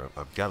chamber.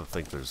 I've got to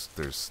think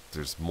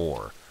there's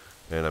more,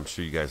 and I'm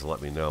sure you guys will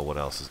let me know what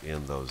else is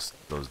in those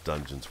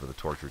dungeons for the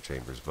torture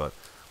chambers. But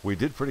We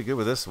did pretty good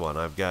with this one.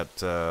 I've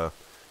got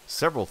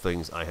several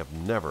things I have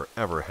never,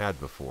 ever had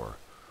before.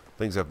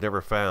 Things I've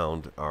never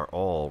found are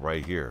all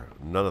right here.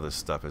 None of this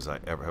stuff have I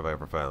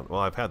ever found. Well,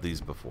 I've had these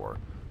before,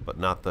 but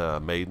not the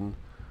maiden,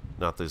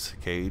 not this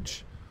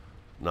cage,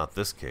 not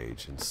this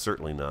cage, and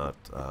certainly not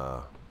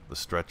the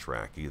stretch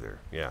rack either.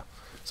 Yeah.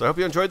 So I hope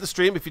you enjoyed the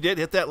stream. If you did,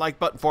 hit that like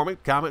button for me.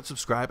 Comment,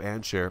 subscribe,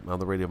 and share on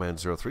the Radio Man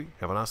 03.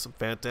 Have an awesome,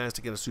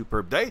 fantastic, and a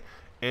superb day.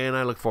 And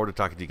I look forward to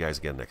talking to you guys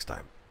again next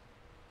time.